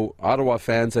 Ottawa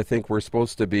fans, I think we're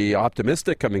supposed to be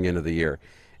optimistic coming into the year.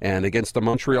 And against a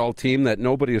Montreal team that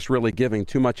nobody is really giving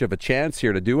too much of a chance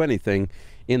here to do anything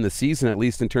in the season, at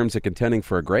least in terms of contending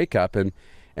for a Grey Cup. And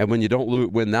when you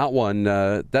don't win that one,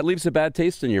 that leaves a bad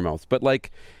taste in your mouth. But like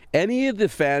any of the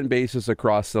fan bases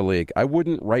across the league, I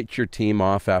wouldn't write your team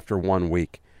off after 1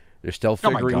 week. They're still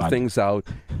figuring things out.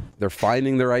 They're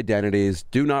finding their identities.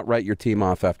 Do not write your team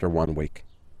off after 1 week.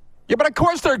 Yeah, but of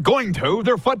course they're going to.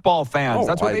 They're football fans.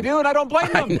 That's what they do, and I don't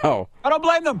blame them. I know. I don't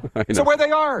blame them. It's the way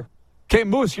they are. Okay,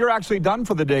 Moose, you're actually done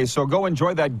for the day, so go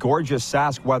enjoy that gorgeous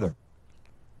Sask weather.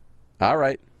 All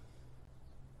right.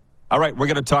 All right, we're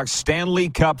going to talk Stanley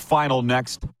Cup final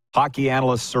next. Hockey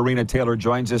analyst Serena Taylor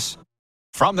joins us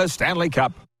from the Stanley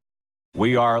Cup.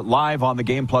 We are live on the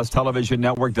Game Plus Television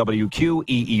Network,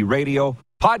 WQEE Radio,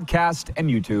 podcast, and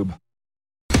YouTube.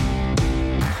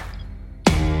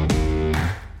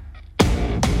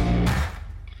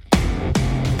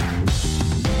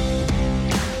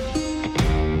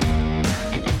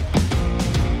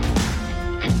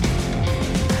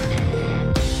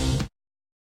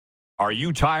 Are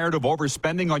you tired of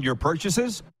overspending on your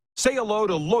purchases? Say hello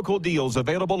to local deals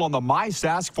available on the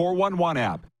MySask 411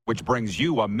 app, which brings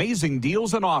you amazing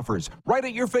deals and offers right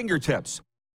at your fingertips.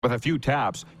 With a few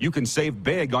taps, you can save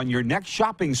big on your next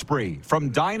shopping spree,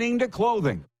 from dining to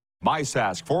clothing.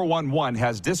 MySask 411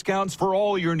 has discounts for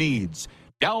all your needs.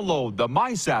 Download the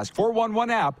MySask 411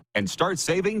 app and start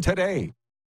saving today.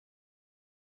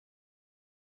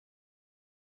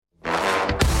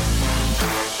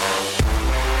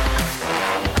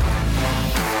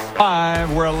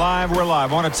 We're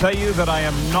live. I want to tell you that I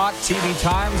am not TV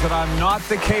Times, that I'm not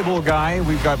the cable guy.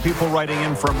 We've got people writing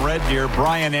in from Red Deer.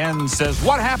 Brian N. says,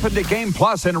 what happened to Game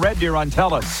Plus in Red Deer on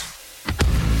TELUS?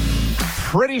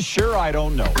 Pretty sure I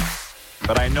don't know.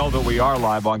 But I know that we are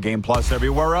live on Game Plus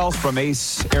everywhere else, from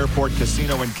Ace Airport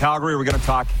Casino in Calgary. We're going to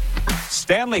talk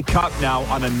Stanley Cup now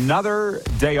on another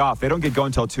day off. They don't get going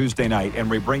until Tuesday night, and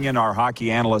we bring in our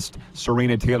hockey analyst,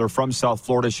 Serena Taylor from South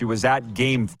Florida. She was at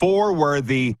Game 4 where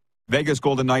the Vegas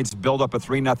Golden Knights build up a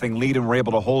 3-0 lead and were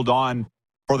able to hold on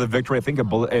for the victory. I think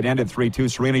it ended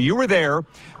 3-2. Serena, you were there.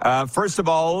 First of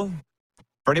all,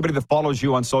 for anybody that follows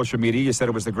you on social media, you said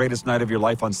it was the greatest night of your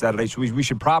life on Saturday. So we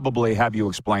should probably have you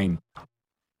explain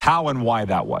how and why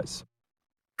that was.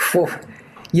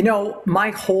 You know,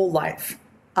 my whole life,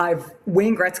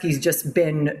 Wayne Gretzky's just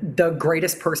been the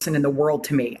greatest person in the world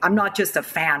to me. I'm not just a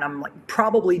fan. I'm like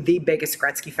probably the biggest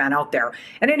Gretzky fan out there.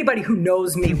 And anybody who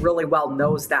knows me really well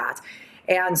knows that.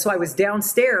 And so I was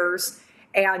downstairs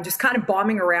and just kind of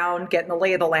bombing around, getting the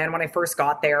lay of the land when I first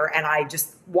got there. And I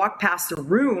just walked past the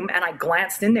room and I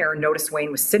glanced in there and noticed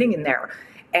Wayne was sitting in there.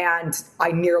 And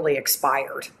I nearly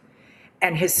expired.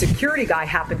 And his security guy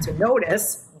happened to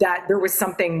notice that there was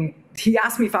something. He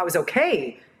asked me if I was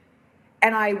okay.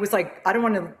 And I was like, I don't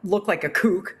want to look like a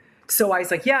kook. So I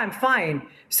was like, yeah, I'm fine.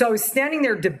 So I was standing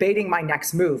there debating my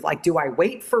next move. Like, do I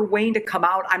wait for Wayne to come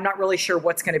out? I'm not really sure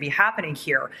what's going to be happening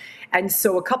here. And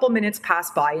so a couple minutes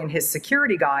passed by and his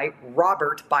security guy,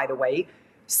 Robert, by the way,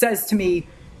 says to me,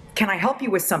 can I help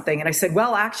you with something? And I said,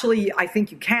 well, actually, I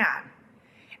think you can.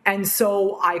 And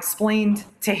so I explained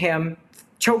to him,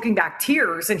 choking back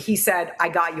tears, and he said, I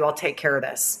got you. I'll take care of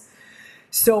this.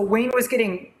 So Wayne was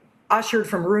getting ushered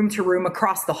from room to room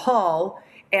across the hall,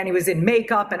 and he was in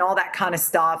makeup and all that kind of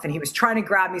stuff, and he was trying to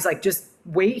grab me. He's like, just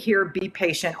wait here, be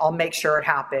patient, I'll make sure it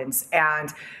happens.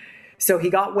 And so he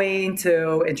got Wayne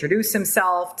to introduce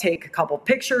himself, take a couple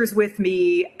pictures with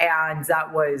me, and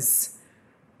that was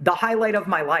the highlight of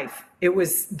my life. It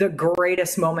was the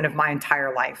greatest moment of my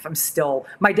entire life.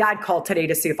 My dad called today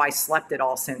to see if I slept at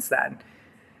all since then.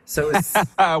 So it's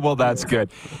well, that's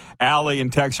good. Allie in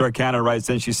Texarkana writes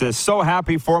in, she says, so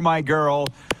happy for my girl.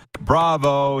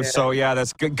 Bravo. Yeah. So, yeah,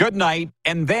 that's good. Good night.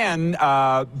 And then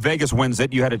Vegas wins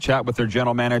it. You had a chat with their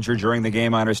general manager during the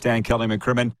game, I understand, Kelly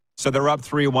McCrimmon. So they're up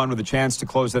 3-1 with a chance to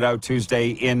close it out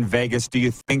Tuesday in Vegas. Do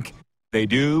you think they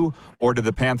do, or do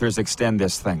the Panthers extend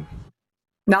this thing?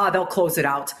 Nah, they'll close it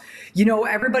out. You know,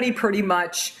 everybody pretty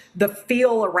much, the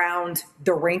feel around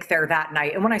the rink there that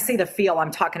night, and when I say the feel, I'm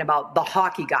talking about the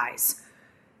hockey guys.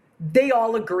 They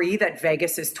all agree that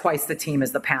Vegas is twice the team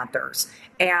as the Panthers.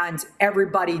 And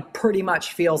everybody pretty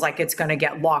much feels like it's going to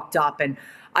get locked up. And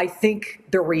I think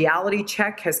the reality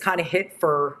check has kind of hit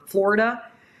for Florida,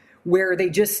 where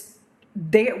they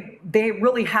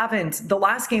really haven't. The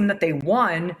last game that they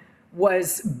won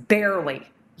was barely.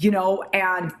 You know,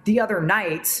 and the other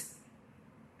night,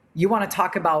 you want to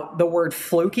talk about the word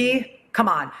fluky? Come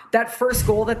on. That first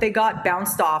goal that they got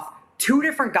bounced off two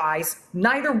different guys.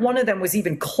 Neither one of them was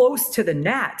even close to the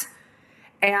net.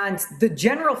 And the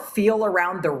general feel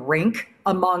around the rink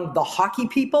among the hockey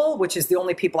people, which is the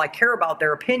only people I care about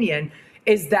their opinion,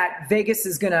 is that Vegas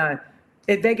is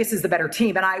the better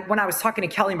team. And when I was talking to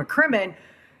Kelly McCrimmon,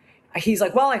 he's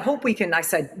like, well, I hope we can. I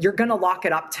said, you're going to lock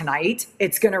it up tonight.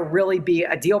 It's going to really be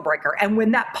a deal breaker. And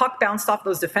when that puck bounced off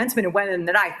those defensemen and went in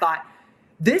the net, I thought,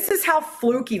 this is how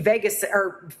fluky Vegas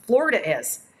or Florida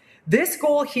is. This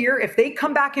goal here, if they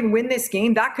come back and win this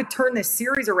game, that could turn this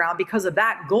series around because of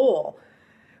that goal.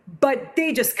 But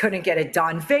they just couldn't get it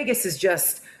done. Vegas is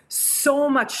just so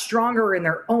much stronger in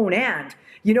their own end.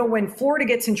 You know, when Florida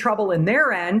gets in trouble in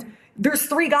their end, there's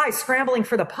three guys scrambling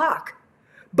for the puck.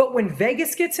 But when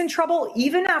Vegas gets in trouble,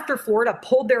 even after Florida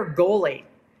pulled their goalie,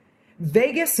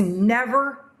 Vegas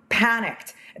never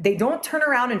panicked. They don't turn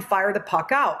around and fire the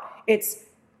puck out. It's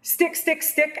stick, stick,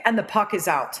 stick, and the puck is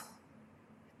out.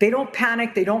 They don't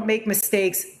panic. They don't make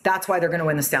mistakes. That's why they're going to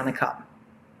win the Stanley Cup.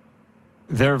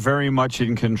 They're very much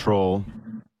in control.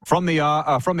 From the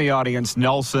audience,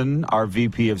 Nelson, our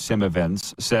VP of Sim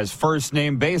Events, says, first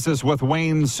name basis with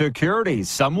Wayne's security.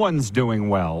 Someone's doing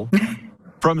well.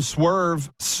 From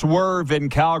Swerve in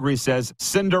Calgary says,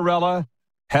 Cinderella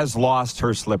has lost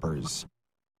her slippers.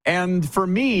 And for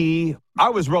me, I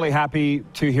was really happy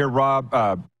to hear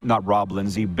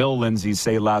Bill Lindsay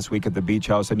say last week at the Beach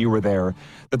House, and you were there,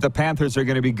 that the Panthers are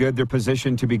going to be good. They're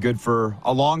positioned to be good for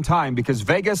a long time because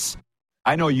Vegas,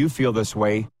 I know you feel this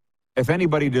way. If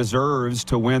anybody deserves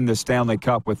to win the Stanley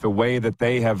Cup with the way that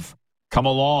they have come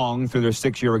along through their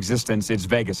 6-year existence, it's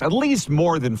Vegas, at least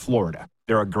more than Florida.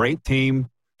 They're a great team.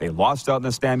 They lost out in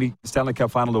the Stanley Cup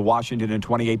final to Washington in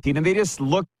 2018, and they just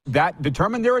look that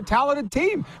determined. They're a talented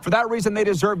team. For that reason, they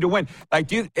deserve to win. I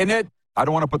don't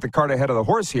want to put the cart ahead of the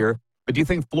horse here, but do you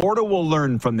think Florida will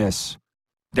learn from this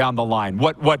down the line?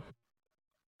 What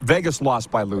Vegas lost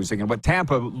by losing and what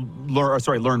Tampa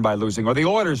learned by losing, or the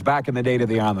Oilers back in the day to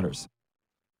the Islanders?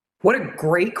 What a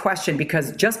great question,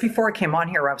 because just before I came on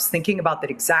here, I was thinking about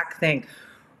that exact thing.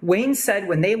 Wayne said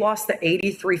when they lost the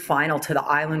 83 final to the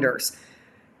Islanders,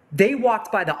 they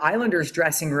walked by the Islanders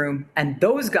dressing room and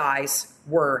those guys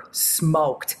were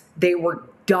smoked. They were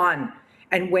done.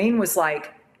 And Wayne was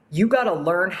like, you got to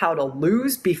learn how to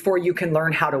lose before you can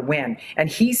learn how to win. And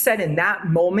he said in that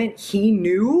moment, he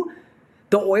knew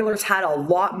the Oilers had a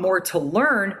lot more to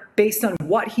learn based on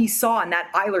what he saw in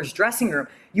that Islanders dressing room.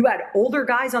 You had older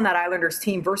guys on that Islanders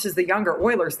team versus the younger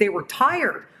Oilers. They were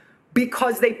tired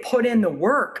because they put in the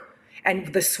work.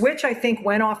 And the switch, I think,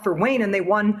 went off for Wayne, and they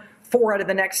won 4 out of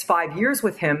the next 5 years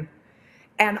with him.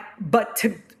 But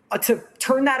to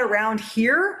turn that around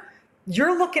here,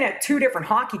 you're looking at 2 different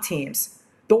hockey teams.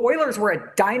 The Oilers were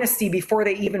a dynasty before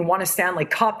they even won a Stanley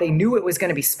Cup. They knew it was going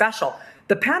to be special.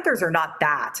 The Panthers are not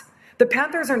that. The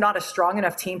Panthers are not a strong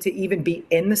enough team to even be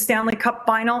in the Stanley Cup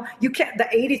final. You can't. The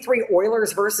 83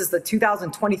 Oilers versus the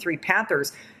 2023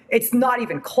 Panthers, it's not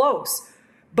even close.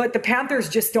 But the Panthers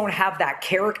just don't have that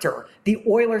character. The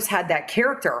Oilers had that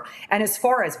character. And as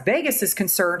far as Vegas is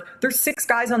concerned, there's 6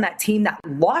 guys on that team that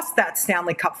lost that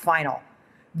Stanley Cup final.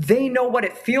 They know what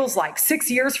it feels like. 6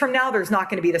 years from now, there's not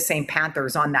going to be the same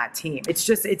Panthers on that team. It's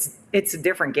just, it's a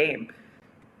different game.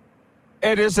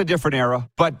 It is a different era,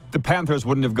 but the Panthers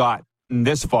wouldn't have got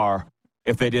this far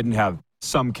if they didn't have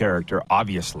some character,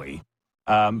 obviously.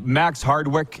 Max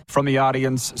Hardwick from the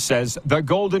audience says, the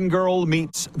Golden Girl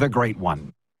meets the Great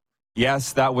One.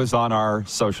 Yes, that was on our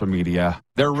social media.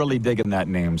 They're really digging that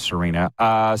name, Serena.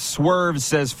 Swerve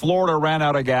says, Florida ran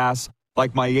out of gas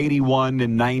like my 81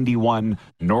 and 91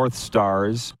 North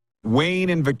Stars. Wayne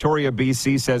in Victoria,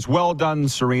 BC says, well done,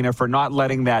 Serena, for not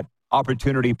letting that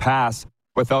opportunity pass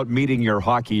without meeting your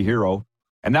hockey hero.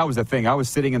 And that was the thing. I was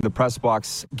sitting in the press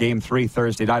box game 3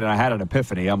 Thursday night, and I had an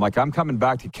epiphany. I'm like, I'm coming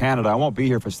back to Canada. I won't be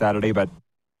here for Saturday, but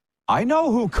I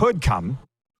know who could come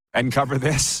and cover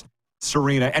this,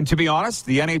 Serena. And to be honest,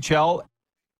 the NHL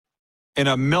in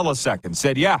a millisecond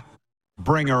said, yeah,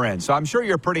 bring her in. So I'm sure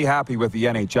you're pretty happy with the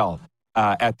NHL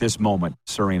at this moment,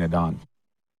 Serena Dawn.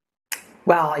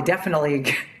 Well, I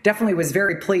definitely was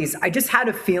very pleased. I just had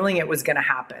a feeling it was going to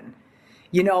happen.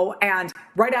 You know, and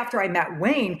right after I met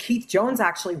Wayne, Keith Jones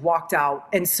actually walked out.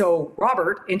 And so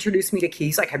Robert introduced me to Keith.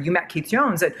 He's like, have you met Keith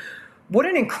Jones? And what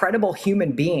an incredible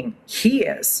human being he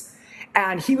is.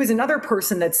 And he was another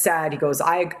person that said, he goes,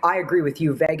 I agree with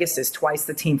you. Vegas is twice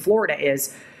the team Florida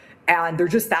is. And they're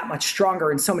just that much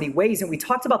stronger in so many ways. And we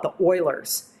talked about the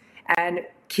Oilers. And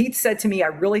Keith said to me, I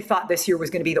really thought this year was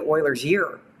going to be the Oilers'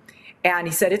 year. And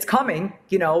he said, it's coming,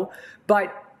 you know,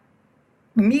 but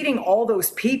meeting all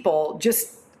those people,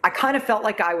 just, I kind of felt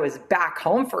like I was back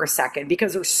home for a second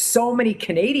because there's so many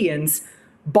Canadians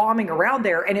bombing around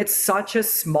there and it's such a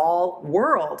small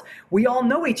world. We all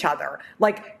know each other.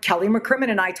 Like Kelly McCrimmon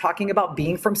and I talking about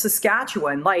being from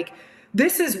Saskatchewan. Like,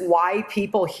 this is why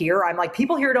people here, I'm like,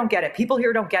 people here don't get it. People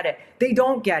here don't get it. They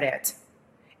don't get it.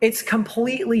 It's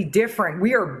completely different.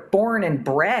 We are born and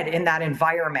bred in that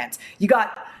environment.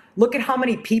 Look at how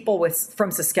many people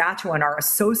from Saskatchewan are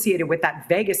associated with that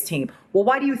Vegas team. Well,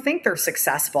 why do you think they're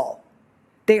successful?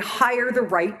 They hire the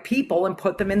right people and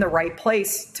put them in the right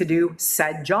place to do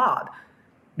said job.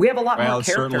 We have a lot more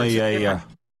characters.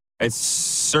 It's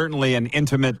certainly an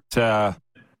intimate, I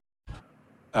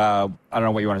don't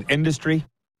know what you want, industry,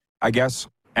 I guess,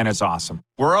 and it's awesome.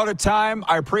 We're out of time.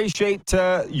 I appreciate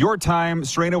your time.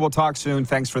 Serena, we'll talk soon.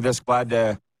 Thanks for this. Glad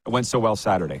it went so well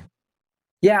Saturday.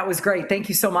 Yeah, it was great. Thank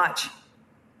you so much.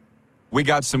 We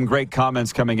got some great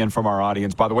comments coming in from our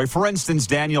audience, by the way. For instance,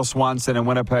 Daniel Swanson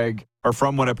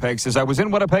from Winnipeg says, I was in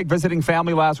Winnipeg visiting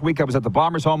family last week. I was at the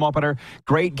Bombers home opener.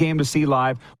 Great game to see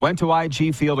live. Went to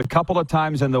IG Field a couple of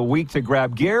times in the week to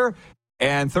grab gear.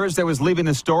 And Thursday was leaving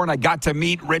the store and I got to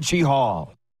meet Richie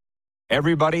Hall.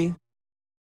 Everybody,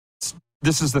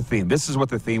 this is the theme. This is what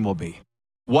the theme will be.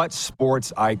 What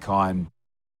sports icon,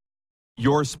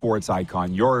 your sports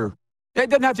icon, it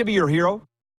doesn't have to be your hero.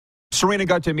 Serena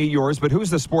got to meet yours, but who's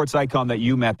the sports icon that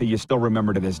you met that you still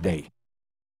remember to this day?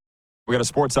 We got a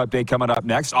sports update coming up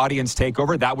next. Audience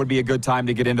takeover. That would be a good time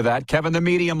to get into that. Kevin the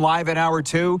Medium live in hour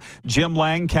 2. Jim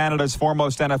Lang, Canada's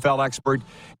foremost NFL expert.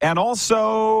 And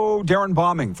also Darren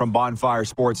Bombing from Bonfire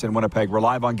Sports in Winnipeg. We're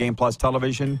live on Game Plus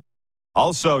Television.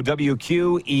 Also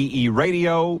WQEE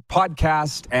Radio,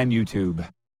 podcast, and YouTube.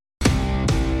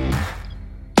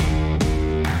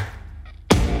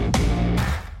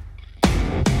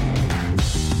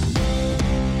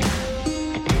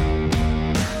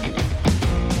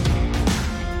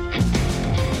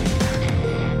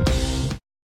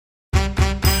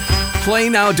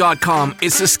 PlayNow.com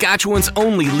is Saskatchewan's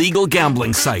only legal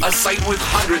gambling site. A site with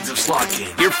hundreds of slot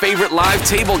games, your favorite live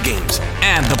table games,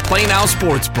 and the Play Now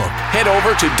Sportsbook. Head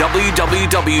over to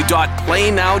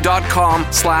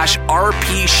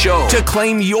www.playnow.com/RP Show to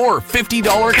claim your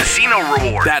 $50 casino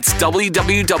reward. That's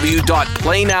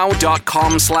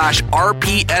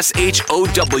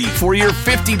www.playnow.com/RPSHOW for your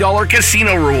 $50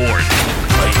 casino reward.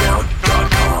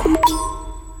 PlayNow.com.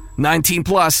 19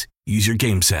 plus. Use your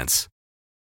game sense.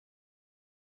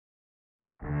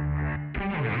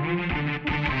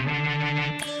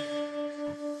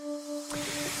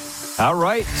 All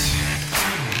right.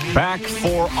 Back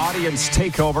for audience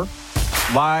takeover.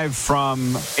 Live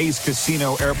from Ace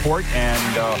Casino Airport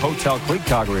and Hotel Clique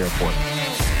Calgary Airport.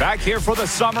 Back here for the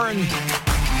summer, and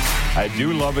I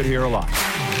do love it here a lot.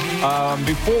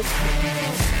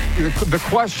 The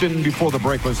question before the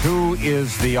break was, who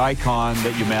is the icon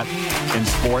that you met in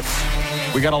sports?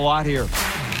 We got a lot here.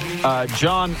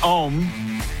 John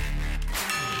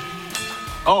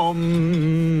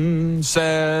Ohm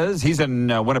says, he's in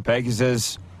Winnipeg. He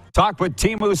says, talked with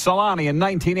Teemu Selanne in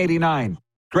 1989.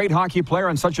 Great hockey player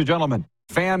and such a gentleman.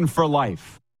 Fan for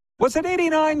life. Was it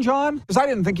 89, John? Because I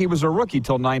didn't think he was a rookie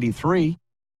till 93.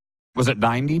 Was it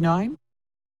 99?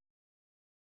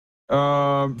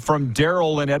 From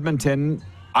Daryl in Edmonton,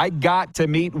 I got to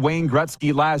meet Wayne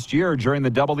Gretzky last year during the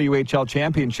WHL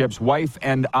Championships. Wife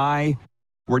and I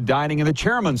were dining in the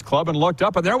Chairman's Club and looked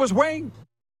up, and there was Wayne.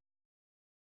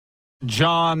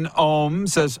 John Ohm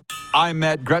says, I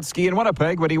met Gretzky in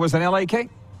Winnipeg when he was in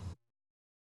LAK.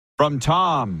 From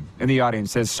Tom in the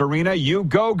audience says, Serena, you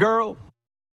go, girl,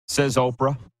 says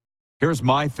Oprah. Here's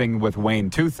my thing with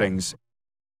Wayne. Two things.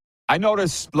 I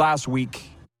noticed last week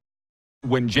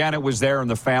when Janet was there and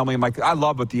the family, I'm like, I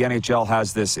love what the NHL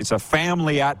has this. It's a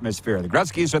family atmosphere. The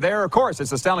Gretzkys are there. Of course,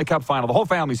 it's the Stanley Cup final. The whole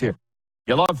family's here.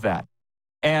 You love that.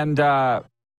 And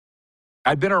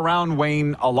I'd been around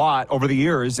Wayne a lot over the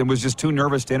years and was just too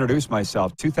nervous to introduce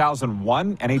myself.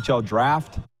 2001 NHL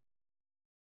draft.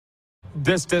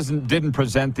 This didn't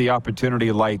present the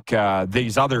opportunity like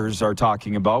these others are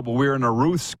talking about, but we were in a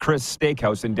Ruth's Chris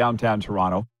Steakhouse in downtown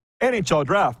Toronto. NHL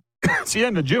draft. It's the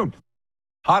end of June.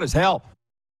 Hot as hell.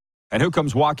 And who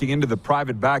comes walking into the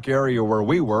private back area where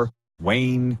we were?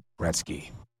 Wayne Gretzky.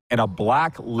 In a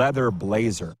black leather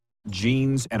blazer,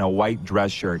 jeans, and a white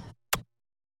dress shirt.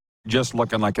 Just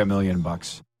looking like $1 million.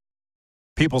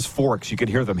 People's forks, you could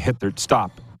hear them hit their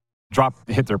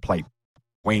hit their plate.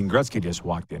 Wayne Gretzky just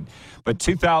walked in. But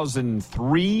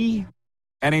 2003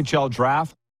 NHL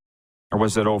draft, or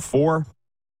was it 04?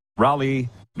 Raleigh,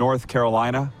 North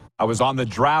Carolina. I was on the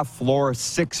draft floor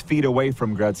 6 feet away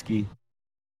from Gretzky.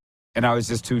 And I was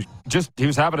he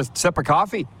was having a sip of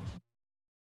coffee.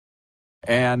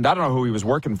 And I don't know who he was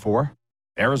working for.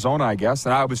 Arizona, I guess.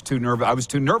 And I was too nervous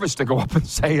to go up and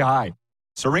say hi.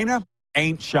 Serena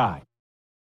ain't shy.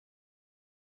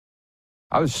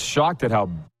 I was shocked at how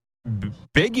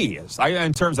big he is.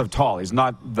 In terms of tall, he's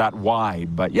not that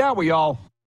wide. But yeah, we all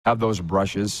have those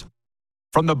brushes.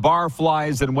 From the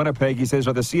Barflies in Winnipeg, he says,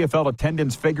 are the CFL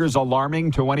attendance figures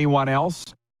alarming to anyone else?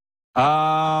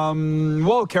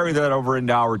 We'll carry that over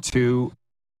into hour two.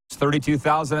 It's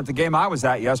 32,000 at the game I was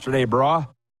at yesterday, brah.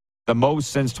 The most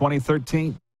since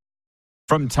 2013.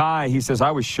 From Ty, he says,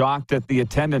 I was shocked at the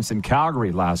attendance in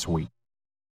Calgary last week.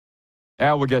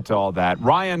 Yeah, we'll get to all that.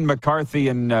 Ryan McCarthy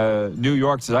in New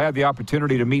York says, I had the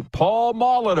opportunity to meet Paul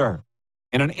Molitor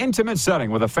in an intimate setting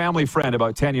with a family friend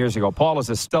about 10 years ago. Paul is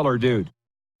a stellar dude.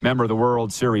 Member of the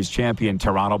World Series champion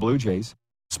Toronto Blue Jays.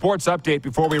 Sports update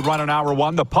before we run an hour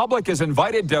one. The public is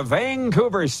invited to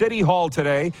Vancouver City Hall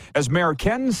today as Mayor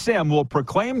Ken Sim will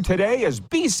proclaim today as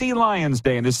BC Lions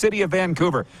Day in the city of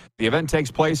Vancouver. The event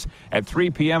takes place at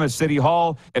 3 p.m. at City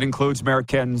Hall. It includes Mayor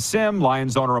Ken Sim,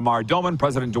 Lions owner Amar Doman,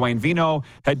 President Dwayne Vino,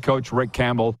 head coach Rick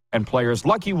Campbell, and players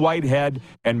Lucky Whitehead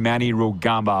and Manny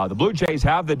Rugamba. The Blue Jays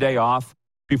have the day off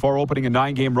before opening a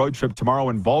 9-game road trip tomorrow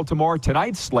in Baltimore.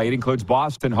 Tonight's slate includes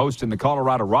Boston hosting the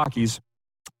Colorado Rockies.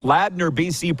 Ladner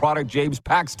BC product James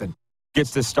Paxton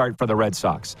gets the start for the Red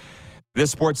Sox.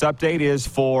 This sports update is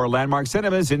for Landmark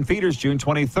Cinemas in theaters June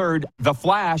 23rd. The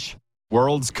Flash.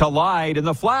 Worlds collide in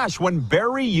The Flash when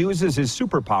Barry uses his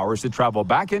superpowers to travel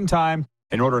back in time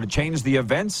in order to change the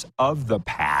events of the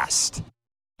past.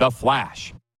 The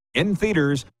Flash. In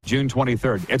theaters June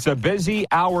 23rd. It's a busy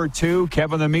hour two.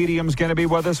 Kevin the Medium's going to be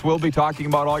with us. We'll be talking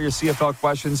about all your CFL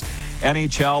questions,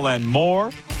 NHL, and more.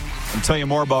 And tell you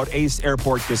more about Ace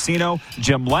Airport Casino.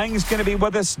 Jim Lang's going to be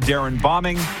with us, Darren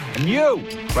Bombing, and you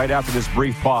right after this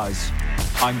brief pause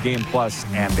on Game Plus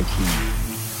and The Key.